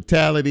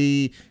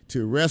hospitality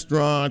to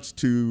restaurants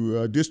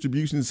to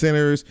distribution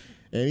centers,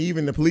 and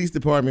even the police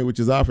department, which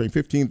is offering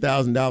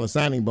 $15,000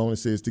 signing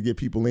bonuses to get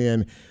people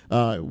in.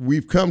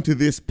 We've come to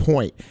this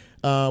point.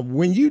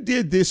 When you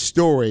did this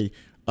story,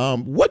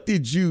 what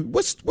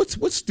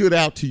stood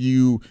out to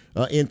you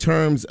in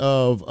terms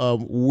of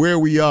where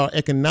we are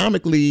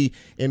economically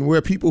and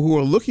where people who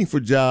are looking for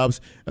jobs,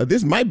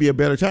 this might be a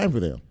better time for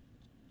them?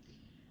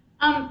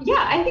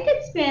 Yeah, I think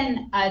it's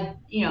been a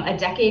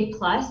decade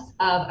plus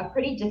of a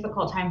pretty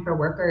difficult time for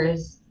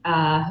workers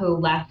who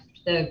left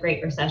the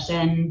Great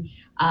Recession.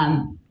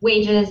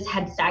 Wages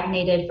had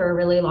stagnated for a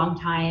really long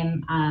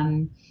time.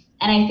 And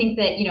I think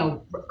that,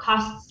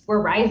 costs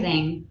were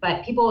rising,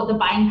 but the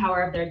buying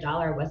power of their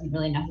dollar wasn't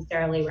really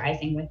necessarily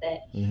rising with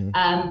it. Mm-hmm.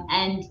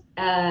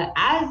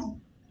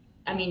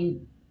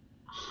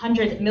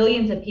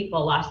 Millions of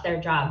people lost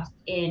their jobs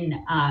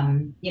in,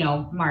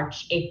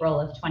 March, April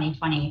of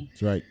 2020.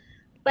 That's right.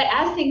 But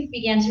as things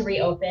began to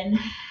reopen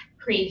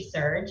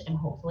pre-surge and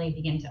hopefully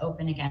begin to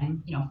open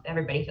again,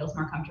 everybody feels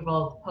more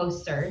comfortable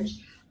post-surge,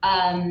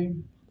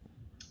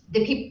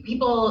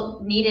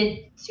 people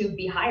needed to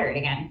be hired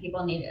again.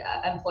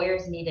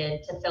 Employers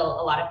needed to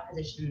fill a lot of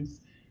positions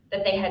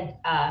that they had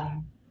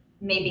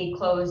maybe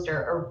closed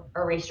or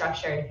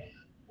restructured.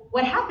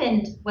 What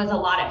happened was a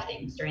lot of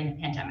things during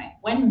the pandemic.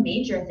 One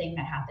major thing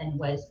that happened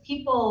was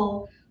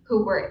people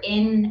who were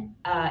in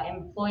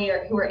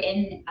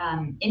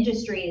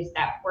industries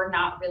that were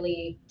not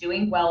really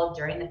doing well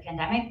during the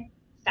pandemic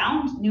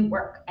found new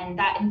work, and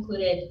that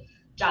included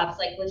jobs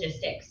like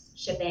logistics,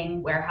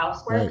 shipping,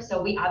 warehouse work. Right.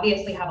 So we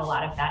obviously have a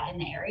lot of that in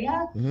the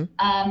area.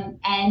 Mm-hmm.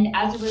 And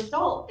as a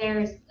result,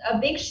 there's a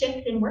big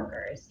shift in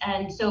workers.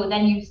 And so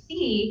then you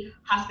see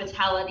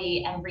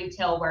hospitality and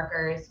retail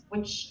workers,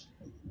 which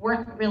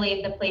weren't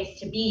really the place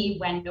to be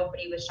when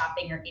nobody was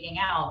shopping or eating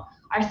out,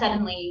 are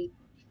suddenly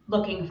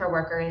looking for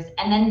workers.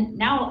 And then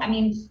now,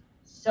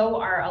 so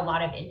are a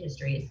lot of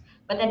industries.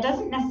 But that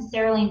doesn't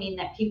necessarily mean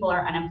that people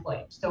are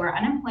unemployed. So our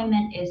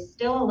unemployment is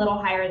still a little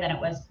higher than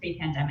it was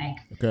pre-pandemic.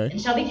 Okay. In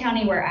Shelby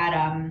County, we're at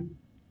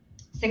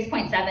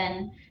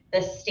 6.7.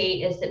 The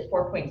state is at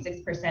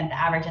 4.6%. The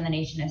average in the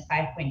nation is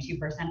 5.2%.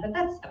 But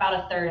that's about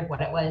a third of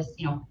what it was.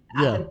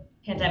 After the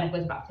pandemic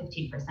was about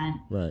 15%.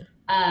 Right.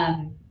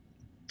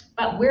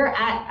 But we're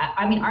at,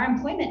 our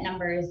employment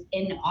numbers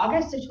in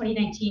August of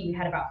 2019, we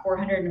had about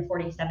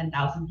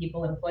 447,000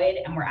 people employed,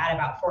 and we're at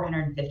about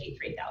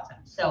 453,000.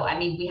 So,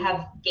 we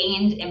have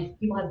gained, and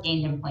people have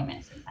gained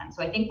employment since then.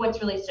 So I think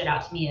what's really stood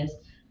out to me is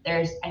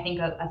there's,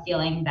 a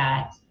feeling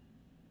that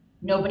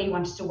nobody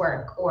wants to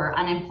work, or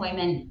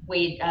unemployment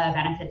wage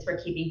benefits were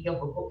keeping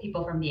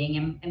people from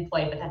being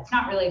employed, but that's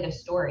not really the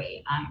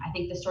story. I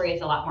think the story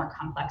is a lot more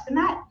complex than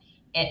that.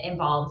 It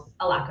involves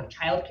a lack of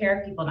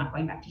childcare, people not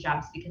going back to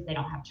jobs because they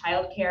don't have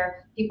childcare,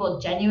 people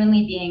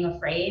genuinely being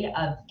afraid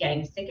of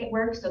getting sick at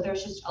work. So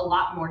there's just a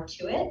lot more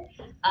to it.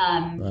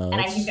 And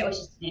I think that was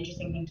just an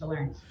interesting thing to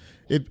learn.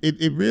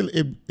 It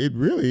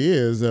really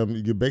is.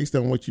 Based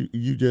on what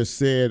you just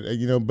said,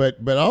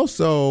 but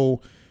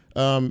also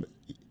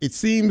it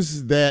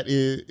seems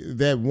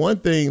that one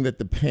thing that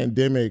the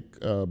pandemic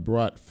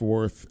brought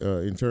forth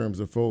in terms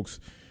of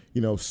folks,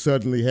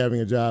 suddenly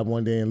having a job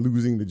one day and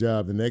losing the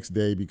job the next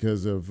day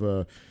because of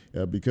this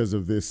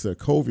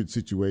COVID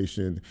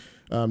situation.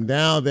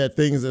 Now that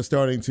things are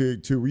starting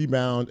to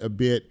rebound a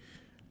bit,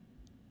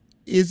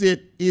 is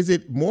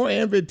it more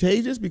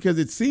advantageous? Because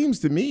it seems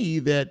to me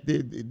that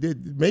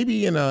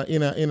maybe in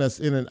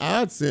an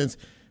odd sense,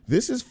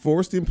 this has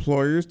forced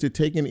employers to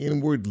take an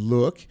inward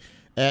look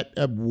at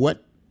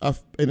what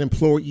an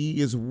employee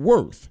is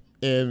worth.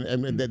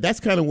 And that's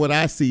kind of what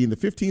I see in the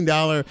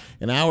 $15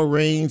 an hour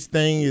range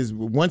thing. Is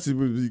once it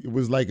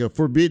was like a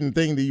forbidden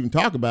thing to even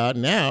talk about.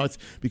 Now it's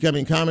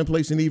becoming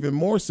commonplace and even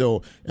more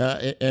so.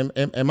 Am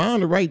I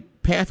on the right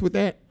path with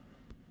that?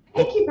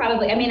 I think you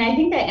probably. I mean, I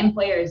think that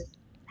employers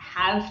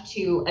have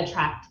to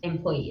attract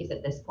employees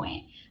at this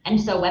point. And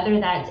so whether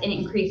that's an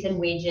increase in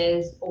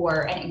wages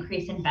or an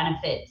increase in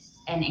benefits,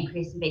 an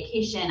increase in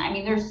vacation, I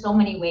mean, there's so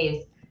many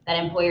ways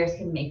that employers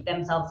can make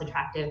themselves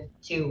attractive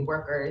to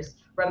workers.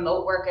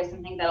 Remote work is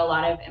something that a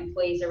lot of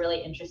employees are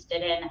really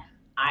interested in.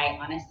 I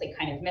honestly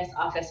kind of miss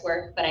office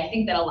work, but I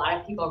think that a lot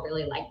of people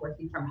really like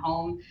working from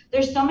home.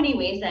 There's so many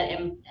ways that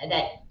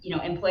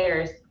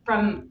employers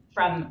from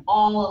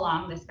all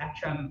along the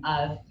spectrum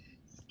of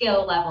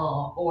skill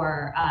level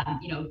or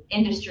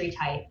industry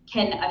type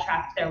can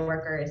attract their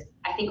workers.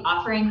 I think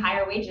offering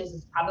higher wages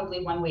is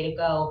probably one way to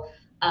go.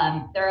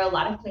 There are a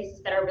lot of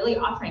places that are really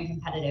offering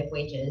competitive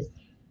wages.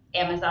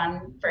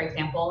 Amazon, for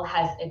example,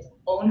 has its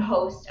own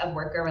host of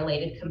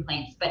worker-related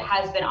complaints, but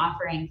has been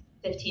offering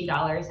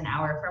 $15 an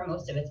hour for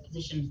most of its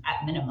positions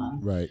at minimum.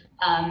 Right.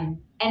 And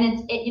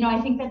I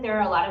think that there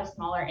are a lot of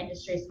smaller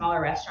industries,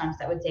 smaller restaurants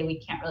that would say we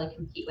can't really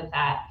compete with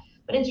that.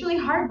 But it's really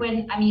hard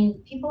when,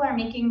 people are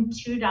making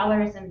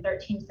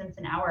 $2.13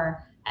 an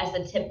hour as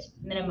the tipped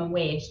minimum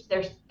wage.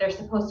 They're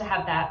supposed to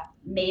have that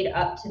made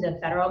up to the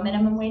federal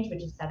minimum wage,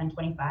 which is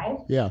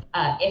 $7.25. Yeah.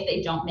 If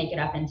they don't make it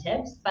up in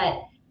tips,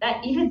 but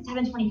that even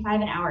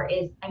 $7.25 an hour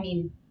is,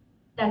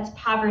 that's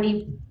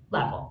poverty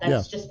level.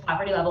 That's just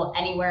poverty level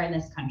anywhere in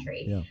this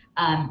country. Yeah.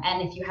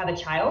 And if you have a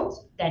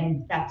child,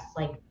 then that's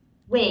like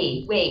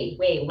way, way,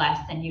 way less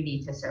than you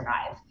need to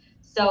survive.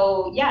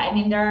 So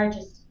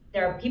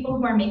there are people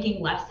who are making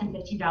less than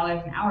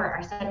 $15 an hour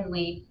are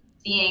suddenly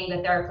seeing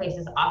that there are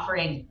places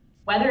offering,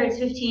 whether it's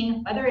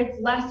 15, whether it's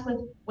less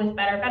with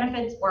better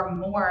benefits or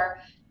more,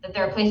 that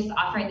there are places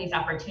offering these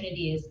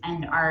opportunities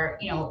and are,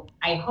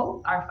 I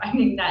hope are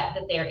finding that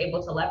they are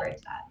able to leverage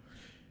that.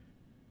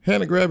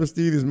 Hannah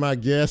Grabenstein is my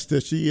guest.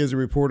 She is a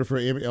reporter for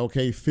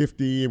MLK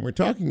 50, and we're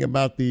talking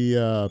about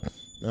the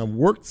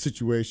work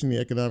situation, the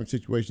economic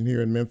situation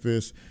here in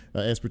Memphis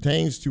as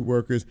pertains to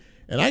workers.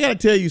 And I got to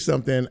tell you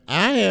something.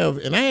 I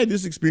had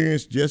this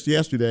experience just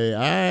yesterday.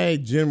 I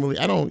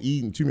don't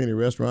eat in too many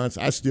restaurants.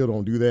 I still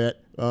don't do that.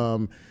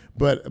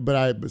 But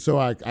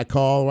I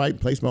call, right, and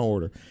place my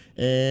order.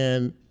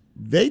 And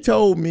they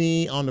told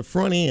me on the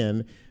front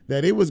end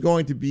that it was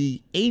going to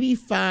be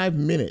 85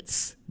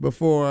 minutes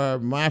before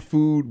my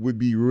food would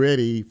be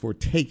ready for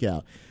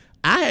takeout.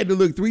 I had to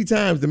look 3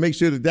 times to make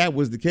sure that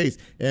was the case.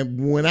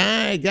 And when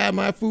I got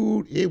my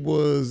food, it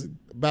was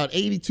about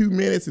 82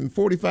 minutes and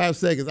 45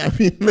 seconds.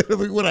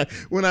 Literally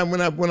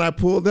when I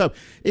pulled up,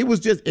 it was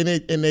just,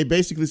 and they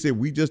basically said,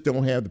 we just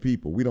don't have the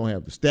people. We don't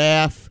have the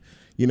staff.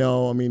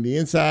 The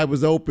inside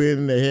was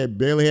open. They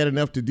barely had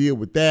enough to deal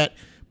with that.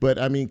 But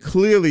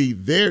clearly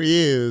there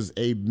is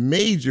a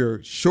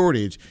major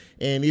shortage.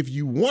 And if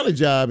you want a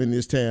job in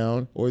this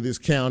town or this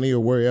county or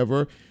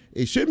wherever,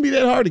 it shouldn't be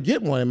that hard to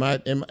get one.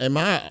 Am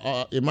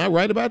I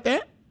right about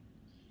that?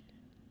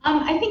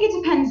 I think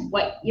it depends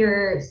what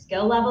your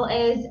skill level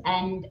is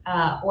and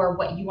or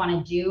what you want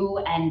to do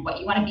and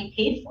what you want to be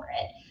paid for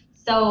it.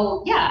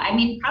 So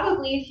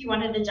probably if you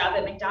wanted a job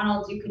at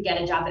McDonald's, you could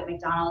get a job at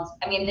McDonald's.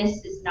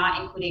 This is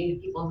not including the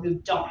people who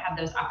don't have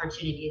those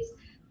opportunities.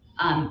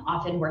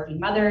 Often working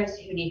mothers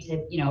who need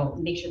to,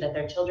 make sure that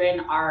their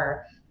children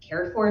are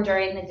cared for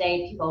during the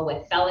day, people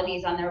with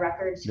felonies on their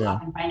records who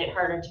often find it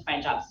harder to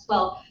find jobs as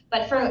well.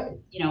 But for,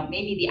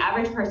 maybe the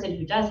average person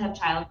who does have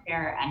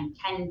childcare and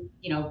can,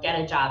 get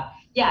a job,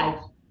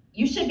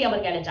 you should be able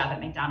to get a job at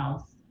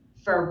McDonald's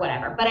for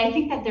whatever. But I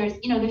think that there's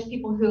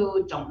people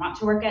who don't want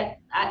to work at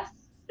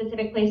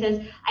specific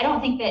places. I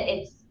don't think that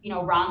it's,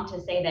 wrong to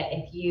say that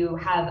if you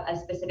have a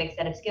specific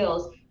set of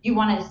skills, you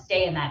want to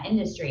stay in that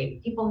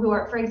industry. People who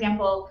are, for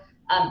example,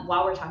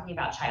 while we're talking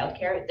about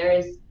childcare,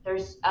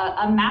 there's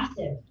a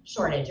massive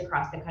shortage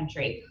across the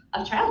country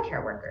of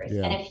childcare workers.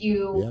 Yeah. And if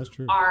you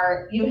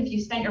are, if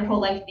you spent your whole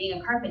life being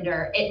a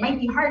carpenter, it might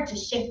be hard to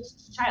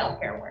shift to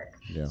childcare work.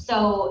 Yeah.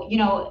 So,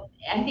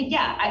 I think,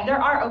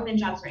 there are open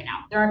jobs right now.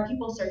 There are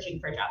people searching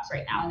for jobs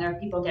right now, and there are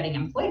people getting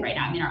employed right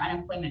now. Our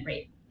unemployment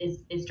rate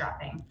is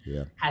dropping.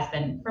 Yeah. Has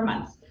been for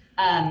months.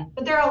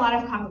 But there are a lot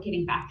of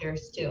complicating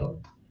factors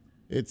too.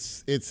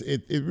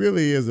 It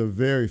really is a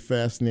very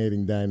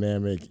fascinating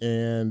dynamic.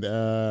 And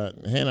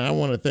Hannah, I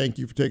want to thank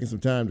you for taking some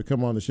time to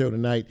come on the show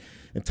tonight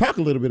and talk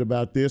a little bit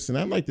about this. And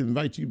I'd like to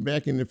invite you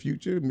back in the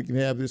future. We can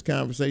have this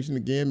conversation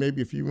again,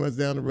 maybe a few months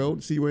down the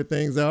road, to see where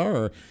things are.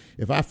 Or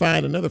if I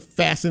find another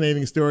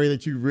fascinating story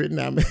that you've written,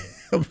 I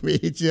may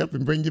hit you up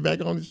and bring you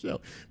back on the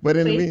show. But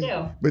in Please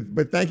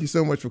but thank you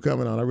so much for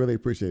coming on. I really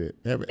appreciate it.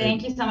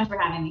 Thank you so much for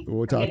having me.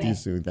 We'll talk to you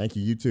soon. Thank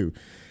you. You too.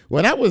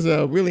 Well, that was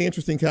a really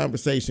interesting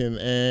conversation.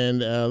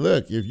 And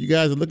look, if you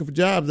guys are looking for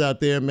jobs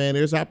out there, man,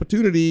 there's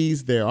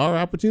opportunities. There are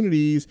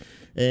opportunities.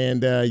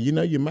 And,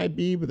 you might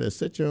be able to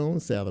set your own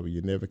salary.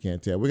 You never can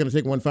tell. We're going to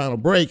take one final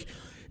break.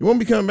 And when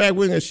we come back,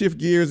 we're going to shift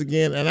gears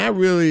again. And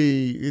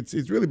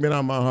it's really been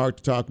on my heart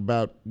to talk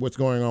about what's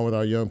going on with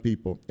our young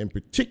people, in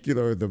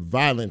particular, the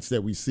violence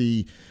that we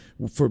see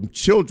from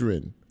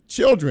children,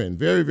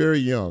 very, very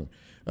young.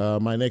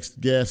 My next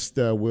guest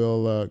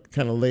will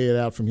kind of lay it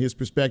out from his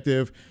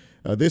perspective.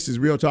 This is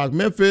Real Talk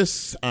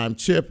Memphis. I'm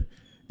Chip,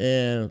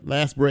 and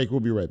last break. We'll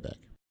be right back.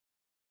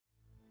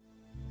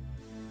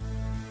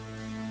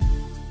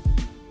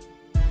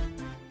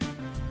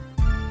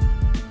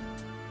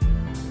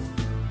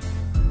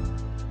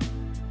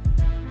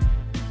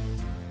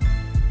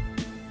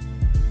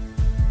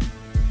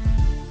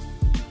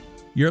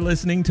 You're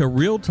listening to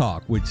Real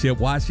Talk with Chip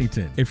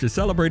Washington. If you're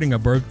celebrating a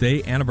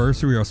birthday,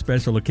 anniversary, or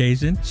special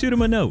occasion, shoot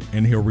him a note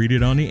and he'll read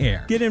it on the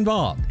air. Get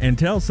involved and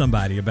tell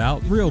somebody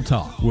about Real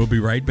Talk. We'll be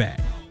right back.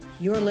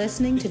 You're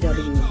listening to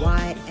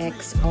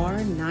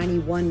WYXR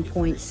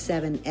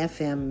 91.7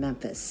 FM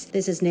Memphis.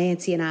 This is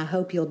Nancy, and I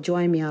hope you'll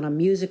join me on a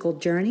musical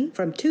journey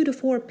from 2 to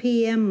 4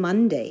 p.m.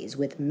 Mondays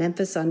with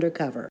Memphis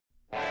Undercover.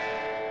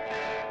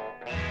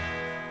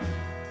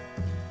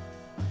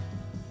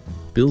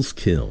 Bill's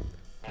Kiln,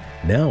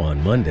 now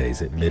on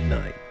Mondays at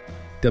midnight.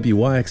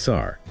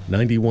 WYXR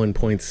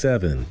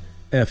 91.7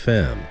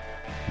 FM,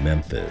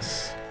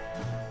 Memphis.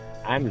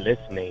 I'm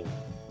listening.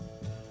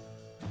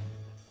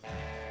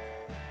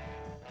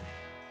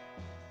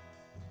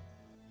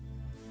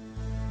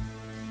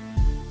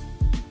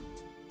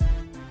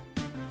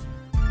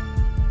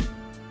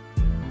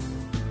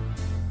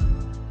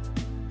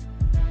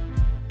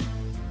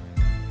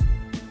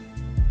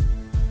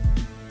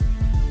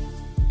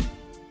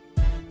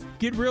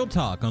 Get Real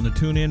Talk on the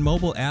TuneIn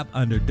mobile app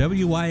under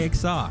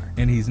WYXR,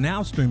 and he's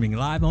now streaming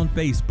live on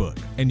Facebook.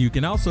 And you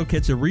can also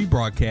catch a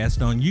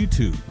rebroadcast on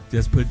YouTube.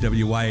 Just put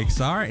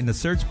WYXR in the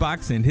search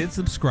box and hit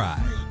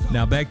subscribe.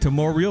 Now back to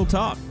more Real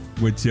Talk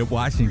with Chip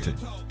Washington.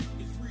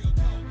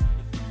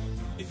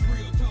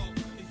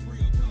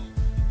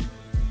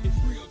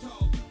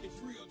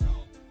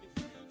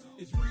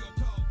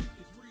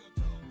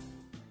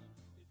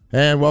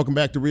 And welcome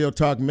back to Real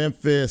Talk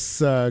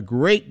Memphis.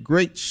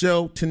 Great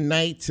show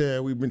tonight.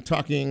 We've been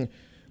talking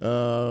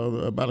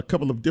about a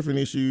couple of different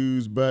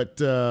issues, but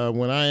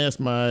when I asked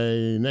my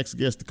next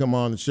guest to come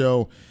on the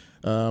show,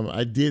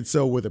 I did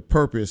so with a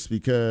purpose,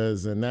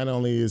 because not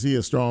only is he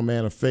a strong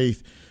man of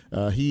faith,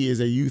 he is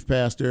a youth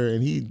pastor,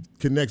 and he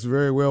connects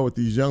very well with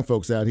these young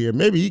folks out here.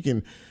 Maybe he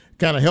can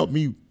kind of help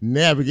me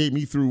navigate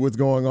me through what's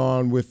going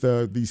on with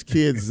these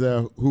kids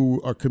who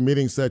are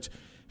committing such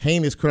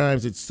heinous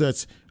crimes at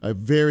such a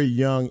very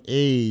young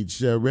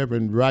age.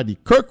 Reverend Rodney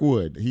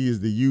Kirkwood, he is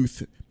the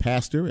youth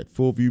pastor at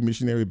Full View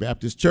Missionary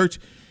Baptist Church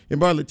in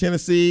Bartlett,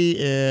 Tennessee.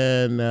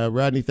 And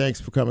Rodney,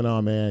 thanks for coming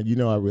on, man. You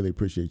know I really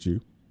appreciate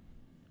you.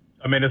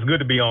 I mean, it's good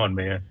to be on,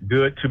 man.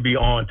 Good to be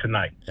on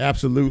tonight.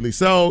 Absolutely.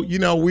 So,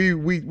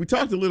 we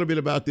talked a little bit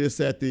about this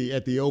at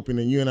the open,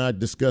 and you and I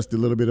discussed a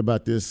little bit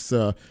about this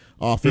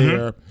off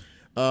air.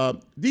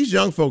 These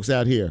young folks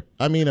out here,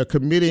 are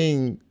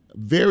committing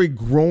very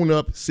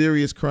grown-up,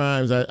 serious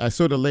crimes. I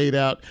sort of laid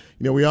out,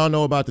 we all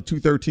know about the two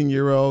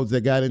 13-year-olds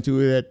that got into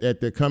it at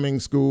the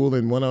Cummings school,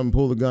 and one of them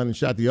pulled a gun and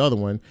shot the other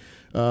one.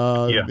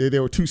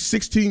 There were two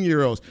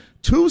 16-year-olds.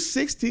 Two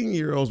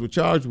 16-year-olds were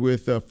charged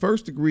with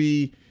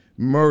first-degree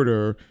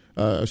murder,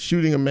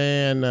 shooting a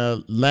man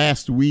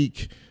last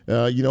week,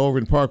 over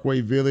in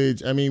Parkway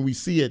Village. We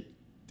see it.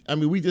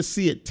 We just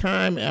see it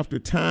time after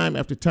time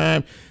after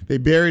time. They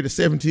buried a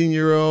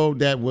 17-year-old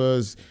that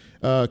was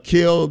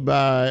killed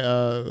by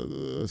a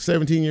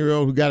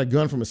 17-year-old who got a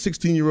gun from a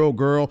 16-year-old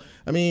girl.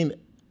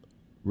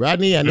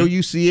 Rodney, I know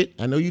you see it.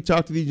 I know you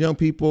talk to these young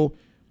people.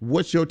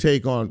 What's your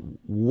take on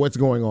what's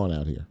going on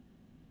out here?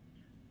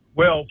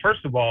 Well,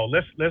 first of all,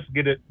 let's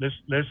get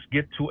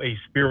to a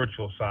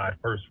spiritual side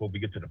first before we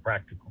get to the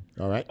practical.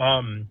 All right.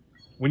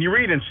 When you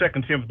read in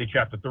 2 Timothy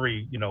chapter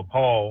 3,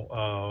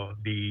 Paul,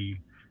 the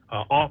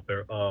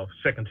author of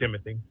 2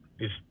 Timothy,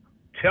 is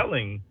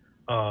telling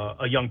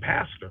a young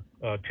pastor,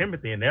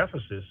 Timothy in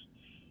Ephesus,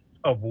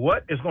 of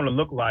what it's going to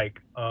look like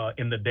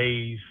in the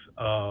days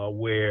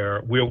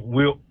where we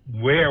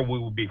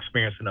will be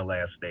experiencing the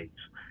last days.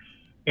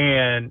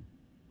 And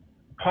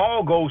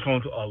Paul goes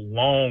on to a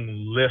long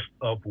list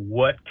of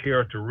what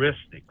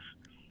characteristics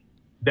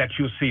that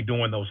you'll see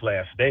during those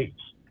last days.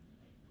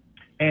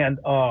 And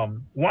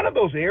one of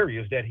those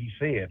areas that he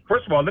said,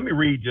 first of all, let me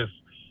read just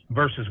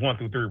verses 1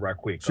 through 3 right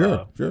quick.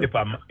 Sure.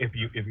 If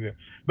you,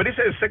 but it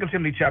says 2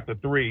 Timothy chapter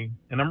 3,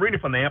 and I'm reading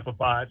from the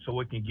Amplified so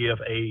it can give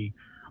a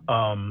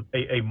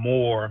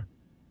more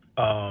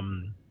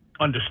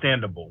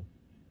understandable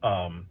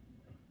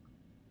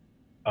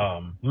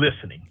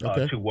listening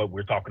to what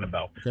we're talking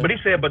about. Okay. But he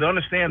said, but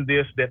understand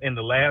this, that in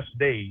the last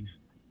days,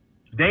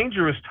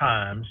 dangerous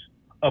times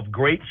of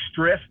great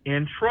stress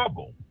and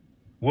trouble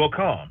will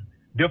come.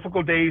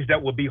 Difficult days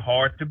that will be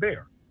hard to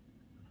bear.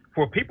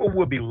 For people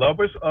will be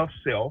lovers of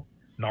self,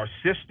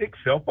 narcissistic,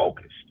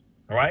 self-focused,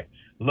 all right?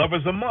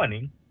 Lovers of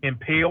money,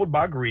 impelled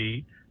by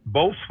greed,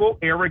 boastful,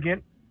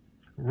 arrogant,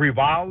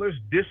 revilers,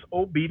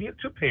 disobedient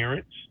to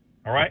parents,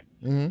 all right?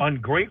 Mm-hmm.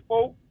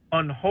 Ungrateful,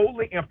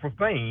 unholy, and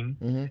profane.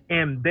 Mm-hmm.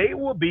 And they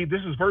will be,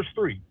 this is verse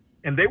 3,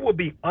 and they will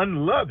be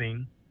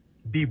unloving,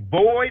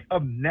 devoid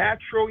of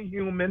natural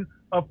human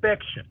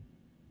affection,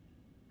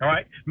 all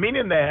right?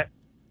 Meaning that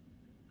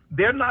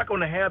they're not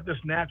going to have this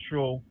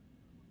natural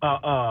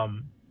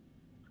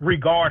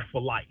regard for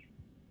life.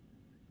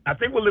 I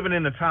think we're living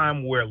in a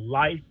time where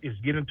life is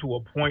getting to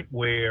a point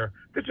where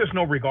there's just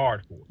no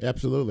regard for it.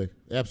 Absolutely.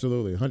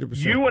 100%.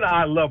 You and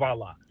I love our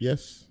lives.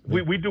 Yes.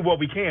 We do what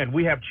we can.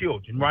 We have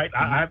children, right?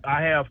 Mm-hmm.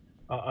 I have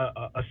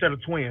a set of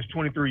twins,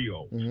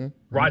 23-year-olds, mm-hmm.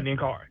 riding in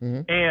cars.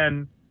 Mm-hmm.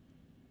 And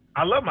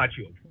I love my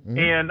children. Mm-hmm.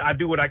 And I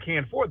do what I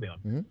can for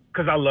them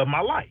because I love my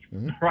life,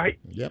 mm-hmm. right?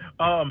 Yep.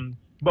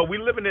 But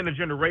we're living in a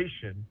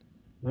generation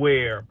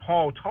where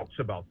Paul talks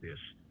about this,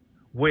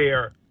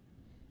 where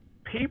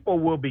people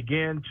will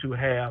begin to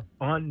have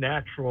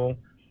unnatural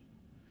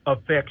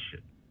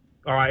affection,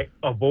 all right,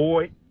 a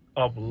void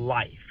of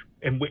life,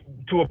 and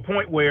to a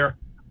point where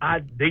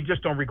they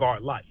just don't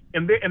regard life.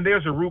 And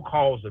there's a root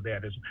cause of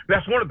that.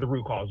 That's one of the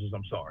root causes,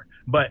 I'm sorry.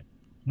 But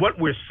what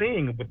we're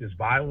seeing with this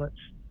violence,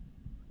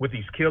 with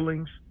these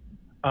killings,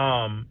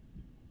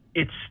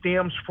 it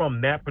stems from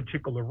that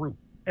particular root.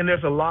 And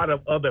there's a lot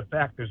of other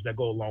factors that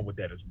go along with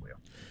that as well.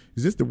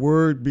 Is this the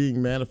word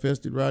being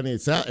manifested, Rodney?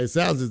 It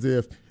sounds as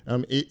if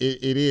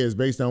it is,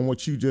 based on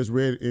what you just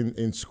read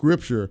in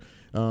Scripture,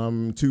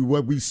 to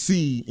what we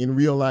see in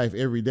real life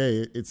every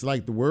day. It's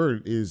like the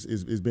word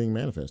is being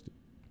manifested.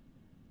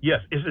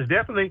 Yes, it's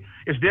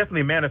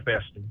definitely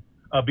manifesting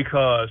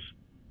because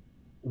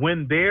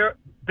when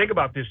think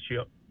about this,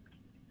 Chip.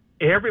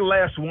 Every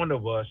last one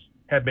of us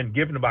have been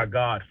given by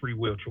God free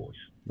will choice.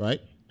 Right.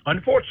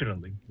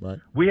 Unfortunately, right.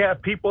 We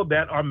have people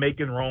that are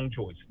making wrong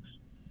choices.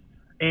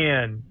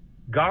 And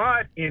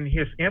God, in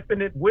his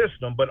infinite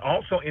wisdom, but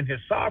also in his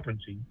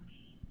sovereignty,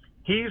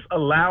 he's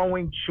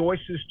allowing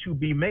choices to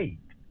be made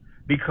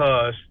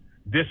because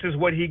this is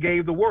what he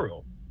gave the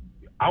world.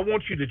 I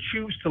want you to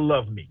choose to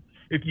love me.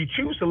 If you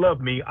choose to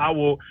love me,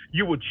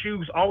 you will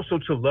choose also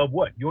to love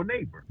what? Your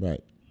neighbor.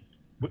 Right.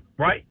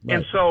 Right?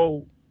 And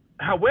so,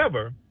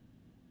 however,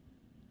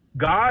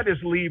 God is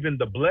leaving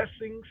the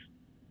blessings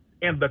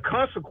and the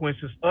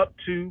consequences up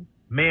to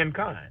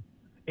mankind.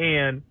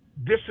 And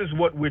this is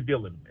what we're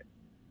dealing with.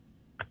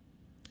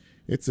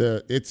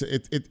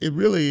 It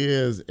really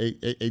is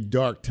a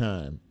dark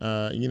time,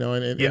 and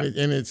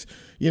it's,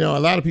 a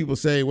lot of people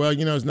say, well,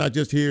 it's not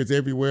just here, it's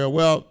everywhere.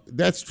 Well,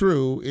 that's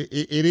true.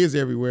 It is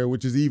everywhere,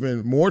 which is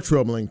even more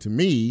troubling to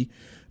me.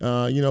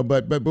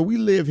 But we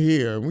live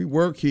here and we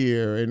work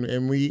here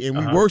and we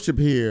worship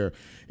here.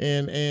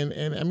 And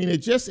I mean,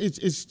 it's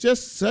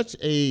just such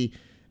a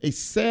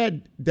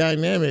sad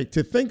dynamic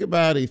to think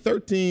about a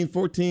 13,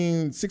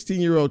 14,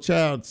 16-year-old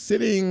child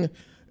sitting,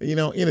 in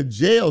a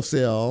jail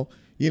cell,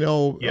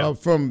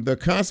 from the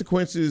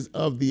consequences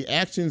of the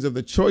actions of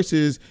the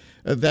choices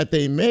that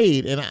they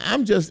made. And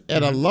I'm just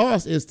at a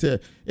loss as to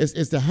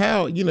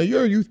how,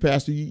 you're a youth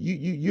pastor,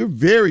 you're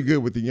very good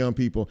with the young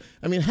people.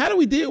 I mean, how do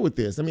we deal with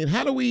this? I mean,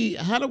 how do we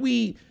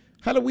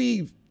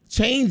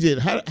change it?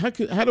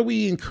 How do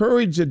we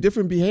encourage a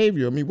different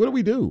behavior? I mean, what do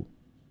we do?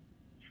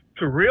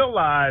 To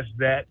realize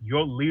that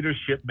your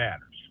leadership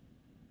matters.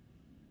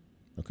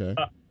 Okay.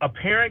 A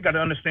parent got to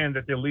understand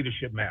that their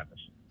leadership matters.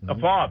 Mm-hmm.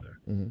 A father,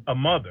 a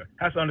mother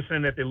has to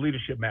understand that their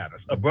leadership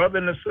matters. A brother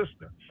and a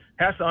sister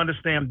has to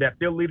understand that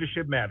their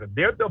leadership matters.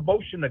 Their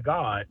devotion to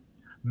God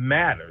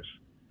matters.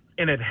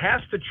 And it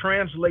has to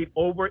translate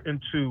over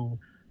into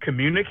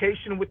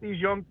communication with these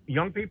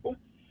young people,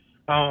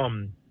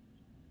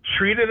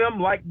 treating them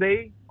like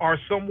they are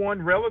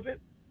someone relevant,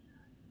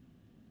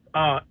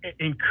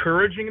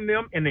 encouraging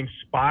them and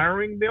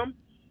inspiring them.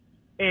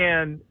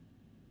 And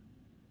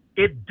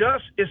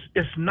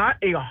it's not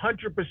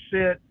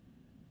 100%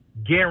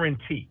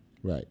 guarantee,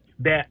 right,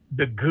 that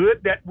the good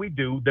that we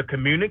do, the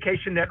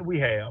communication that we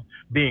have,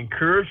 the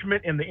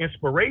encouragement and the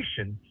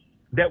inspiration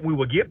that we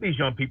will give these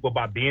young people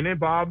by being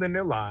involved in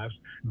their lives,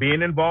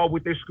 being involved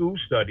with their school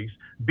studies,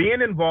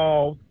 being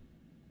involved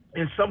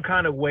in some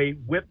kind of way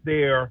with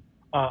their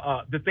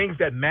the things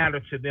that matter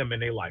to them in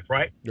their life,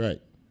 right?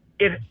 Right.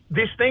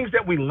 These things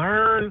that we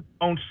learn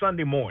on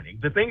Sunday morning,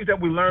 the things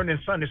that we learn in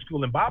Sunday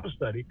school and Bible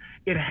study,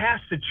 it has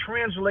to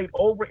translate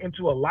over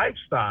into a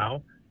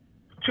lifestyle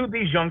to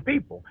these young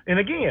people. And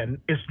again,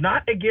 it's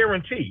not a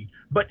guarantee,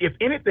 but if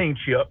anything,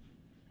 Chip,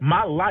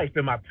 my life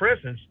and my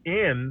presence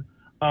in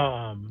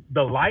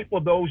the life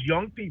of those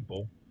young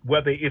people,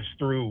 whether it's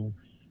through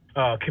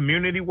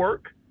community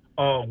work,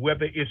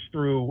 whether it's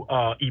through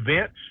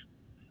events,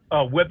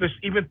 whether it's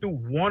even through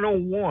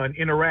one-on-one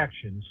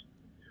interactions,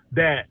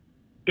 that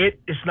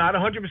it's not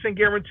 100%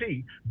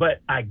 guarantee,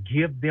 but I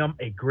give them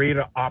a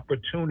greater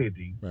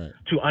opportunity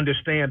to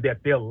understand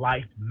that their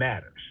life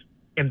matters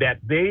and that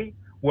they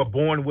were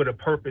born with a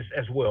purpose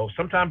as well.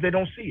 Sometimes they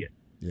don't see it.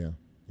 Yeah.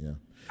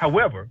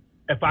 However,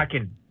 if I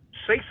can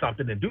say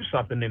something and do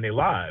something in their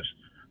lives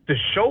to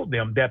show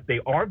them that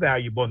they are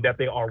valuable and that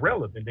they are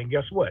relevant, then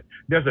guess what?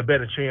 There's a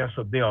better chance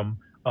of them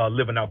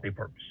living out their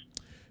purpose.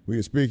 We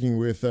are speaking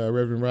with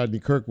Reverend Rodney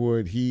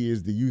Kirkwood. He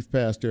is the youth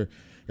pastor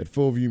at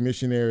Fullview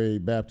Missionary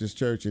Baptist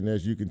Church, and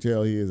as you can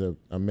tell, he is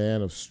a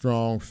man of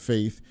strong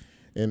faith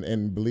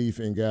and belief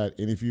in God.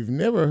 And if you've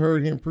never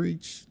heard him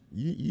preach,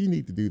 you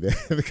need to do that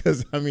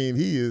because I mean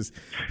he is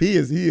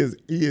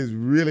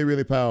really,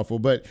 really powerful.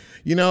 But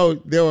you know,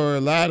 there were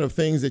a lot of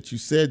things that you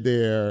said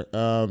there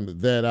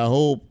that I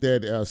hope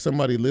that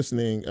somebody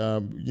listening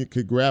you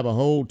could grab a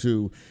hold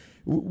to.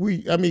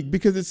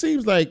 Because it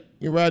seems like,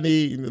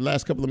 Rodney, in the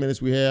last couple of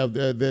minutes we have,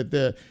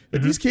 that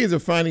these kids are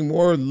finding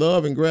more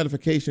love and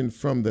gratification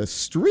from the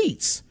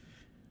streets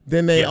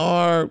than they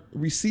are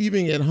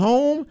receiving at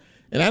home.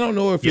 And I don't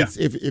know if it's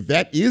if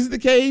that is the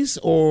case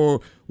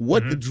or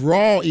what the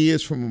draw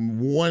is from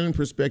one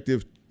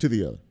perspective to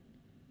the other.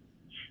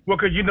 Well,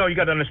 because you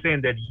got to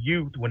understand that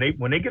youth, when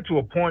they get to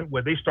a point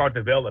where they start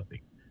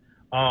developing,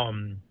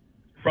 from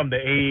the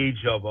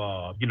age of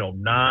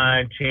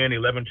 9, 10,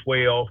 11,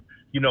 12.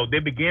 They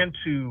begin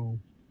to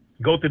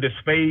go through this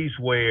phase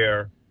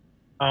where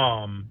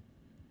the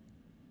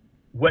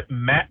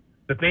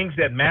things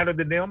that matter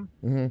to them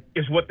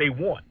is what they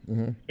want.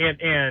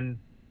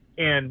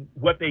 And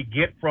what they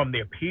get from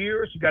their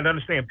peers. You got to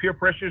understand, peer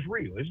pressure is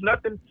real. It's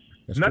nothing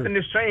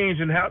has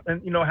changed in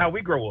how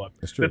we grow up.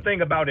 The thing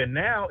about it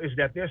now is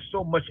that there's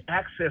so much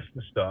access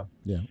to stuff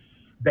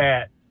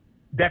that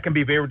can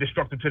be very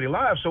destructive to their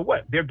lives. So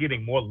what? They're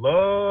getting more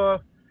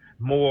love,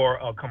 more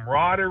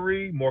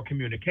camaraderie, more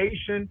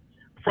communication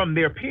from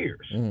their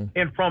peers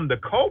and from the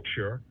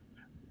culture,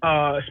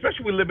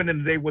 especially we're living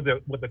in a day where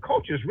the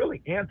culture is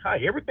really anti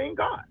everything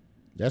God.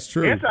 That's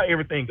true. Anti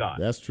everything God.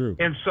 That's true.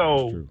 And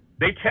so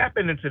they tap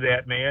into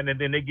that, man, and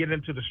then they get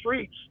into the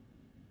streets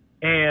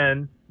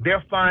and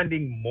they're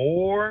finding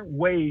more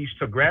ways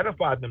to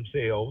gratify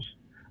themselves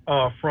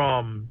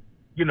from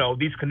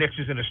these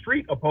connections in the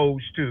street,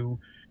 opposed to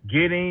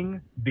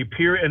getting the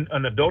pure and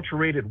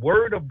unadulterated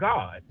word of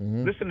God.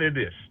 Listen to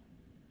this.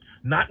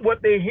 Not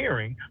what they're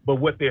hearing, but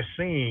what they're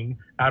seeing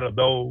out of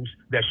those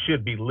that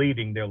should be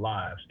leading their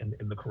lives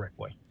in the correct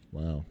way.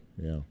 Wow.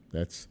 Yeah.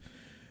 That's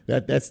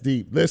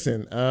deep.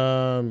 Listen,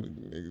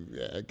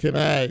 can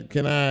I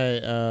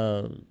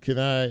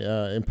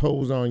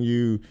impose on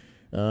you?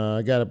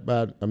 I got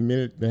about a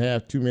minute and a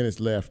half, 2 minutes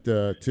left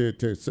to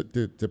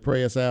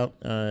pray us out.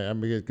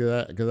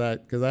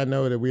 Because I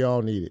know that we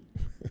all need it.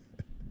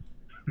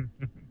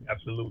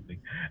 Absolutely.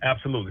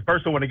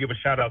 First, I want to give a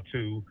shout out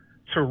to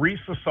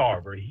Teresa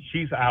Sarver.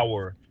 She's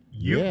our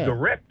youth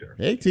director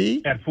at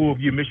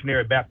Fullview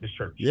Missionary Baptist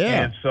Church.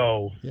 And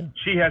so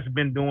she has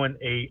been doing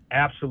a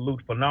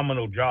absolute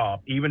phenomenal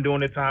job, even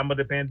during the time of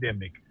the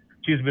pandemic.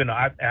 She's been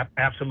an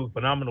absolute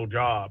phenomenal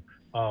job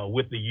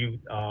with the youth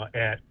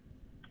at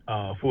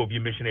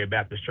Fullview Missionary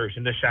Baptist Church.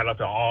 And then shout out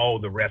to all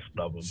the rest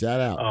of them. Shout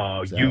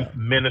out. Youth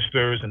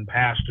ministers and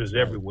pastors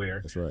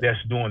everywhere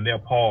that's doing their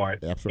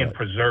part in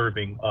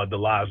preserving the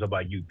lives of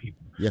our youth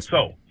people.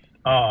 So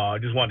I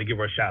just wanted to give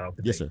her a shout out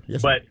today. Yes, sir.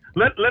 But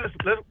let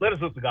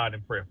us look to God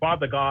in prayer.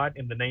 Father God,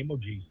 in the name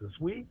of Jesus,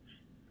 we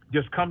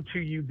just come to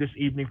you this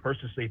evening first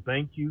to say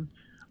thank you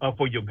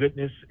for your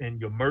goodness and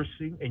your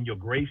mercy and your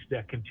grace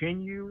that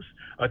continues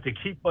to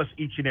keep us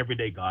each and every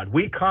day, God.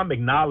 We come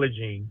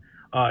acknowledging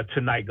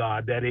tonight,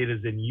 God, that it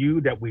is in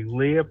you that we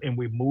live and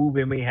we move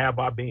and we have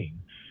our being.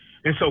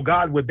 And so,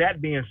 God, with that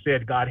being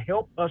said, God,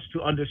 help us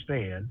to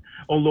understand,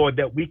 oh Lord,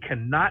 that we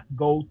cannot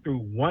go through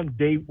one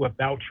day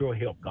without your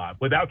help, God,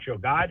 without your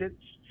guidance,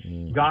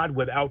 God,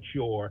 without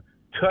your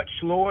touch,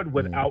 Lord,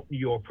 without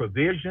your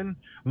provision.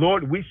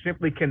 Lord, we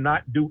simply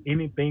cannot do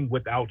anything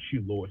without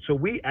you, Lord. So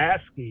we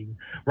asking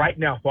right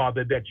now,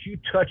 Father, that you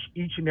touch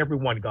each and every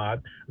one,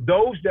 God,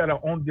 those that are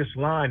on this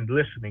line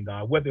listening,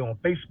 God, whether on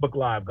Facebook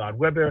Live, God,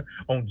 whether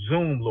on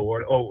Zoom,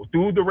 Lord, or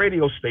through the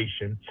radio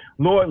station,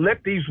 Lord,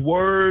 let these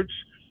words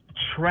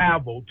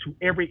travel to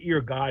every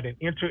ear, God, and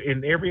enter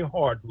in every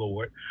heart,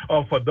 Lord,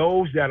 for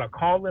those that are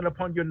calling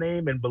upon your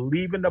name and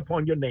believing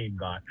upon your name,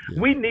 God.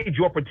 We need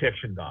your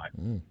protection, God.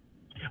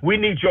 We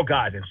need your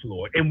guidance,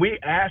 Lord. And we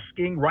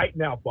asking right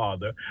now,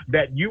 Father,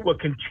 that you will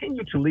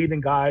continue to lead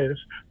and guide us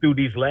through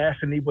these last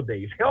and evil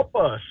days. Help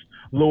us,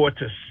 Lord,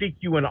 to seek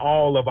you in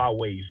all of our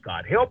ways,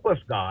 God. Help us,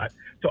 God,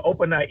 to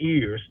open our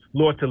ears,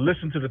 Lord, to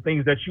listen to the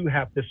things that you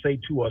have to say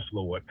to us,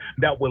 Lord,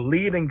 that will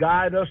lead and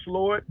guide us,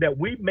 Lord, that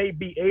we may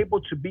be able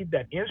to be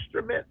that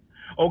instrument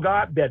oh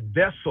God, that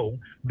vessel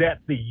that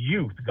the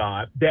youth,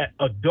 God, that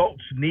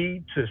adults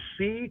need to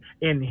see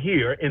and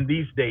hear in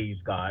these days,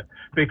 God,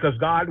 because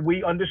God,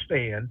 we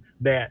understand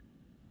that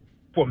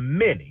for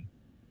many,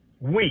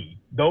 we,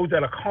 those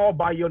that are called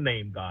by your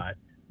name, God,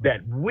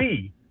 that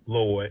we,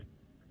 Lord,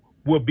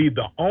 will be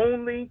the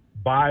only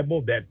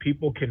Bible that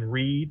people can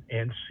read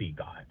and see,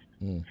 God.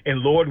 And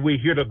Lord, we're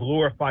here to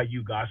glorify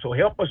you, God. So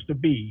help us to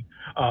be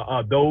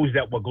those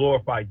that will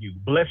glorify you.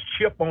 Bless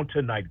Chip on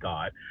tonight,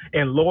 God.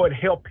 And Lord,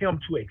 help him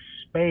to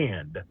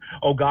expand,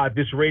 oh God,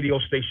 this radio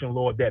station,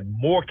 Lord, that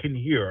more can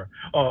hear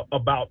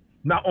about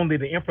not only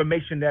the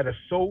information that is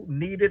so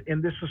needed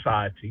in this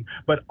society,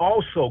 but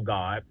also,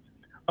 God,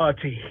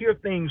 to hear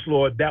things,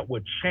 Lord, that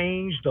would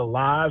change the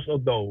lives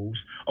of those,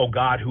 oh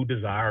God, who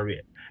desire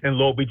it. And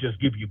Lord, we just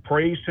give you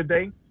praise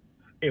today.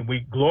 And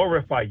we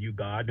glorify you,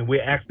 God, and we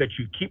ask that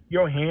you keep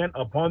your hand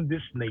upon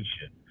this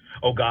nation,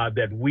 oh God,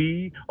 that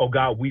we, oh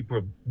God, we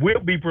will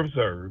be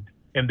preserved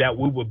and that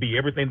we will be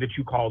everything that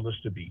you called us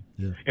to be.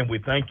 Yeah. And we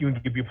thank you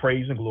and give you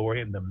praise and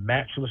glory in the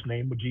matchless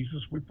name of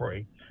Jesus, we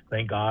pray.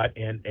 Thank God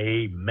and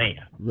amen.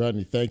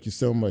 Rodney, thank you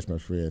so much, my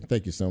friend.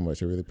 Thank you so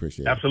much. I really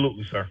appreciate it.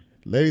 Absolutely, sir.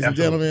 Ladies and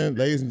gentlemen,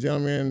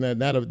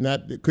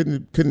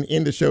 couldn't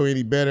end the show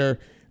any better.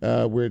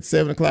 We're at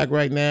 7 o'clock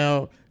right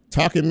now.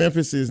 Talking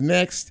Memphis is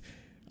next.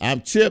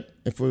 I'm Chip,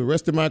 and for the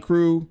rest of my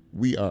crew,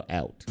 we are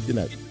out. Good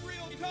night.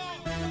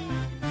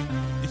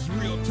 It's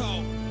real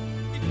talk.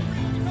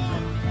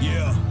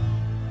 Yeah,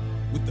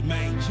 with the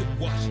main Chip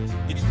Washington.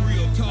 It's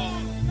real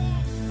talk.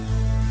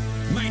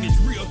 Man, it's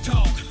real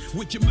talk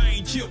with your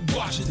main Chip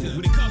Washington.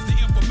 When it comes to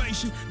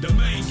information, the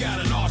main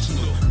got an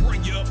arsenal.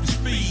 Bring you up to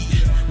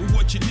speed with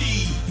what you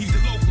need. He's the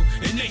local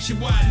and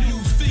nationwide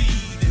news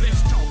feed. Let's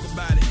talk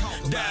about it.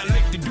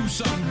 Dialect to do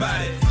something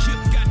about it.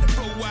 Chip got the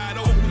flow wide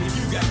open if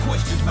you got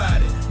questions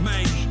about it.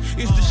 Man,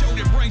 it's the show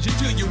that brings you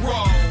to your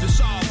raw. To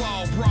solve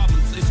all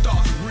problems, it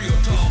starts with real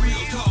talk.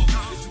 Real talk.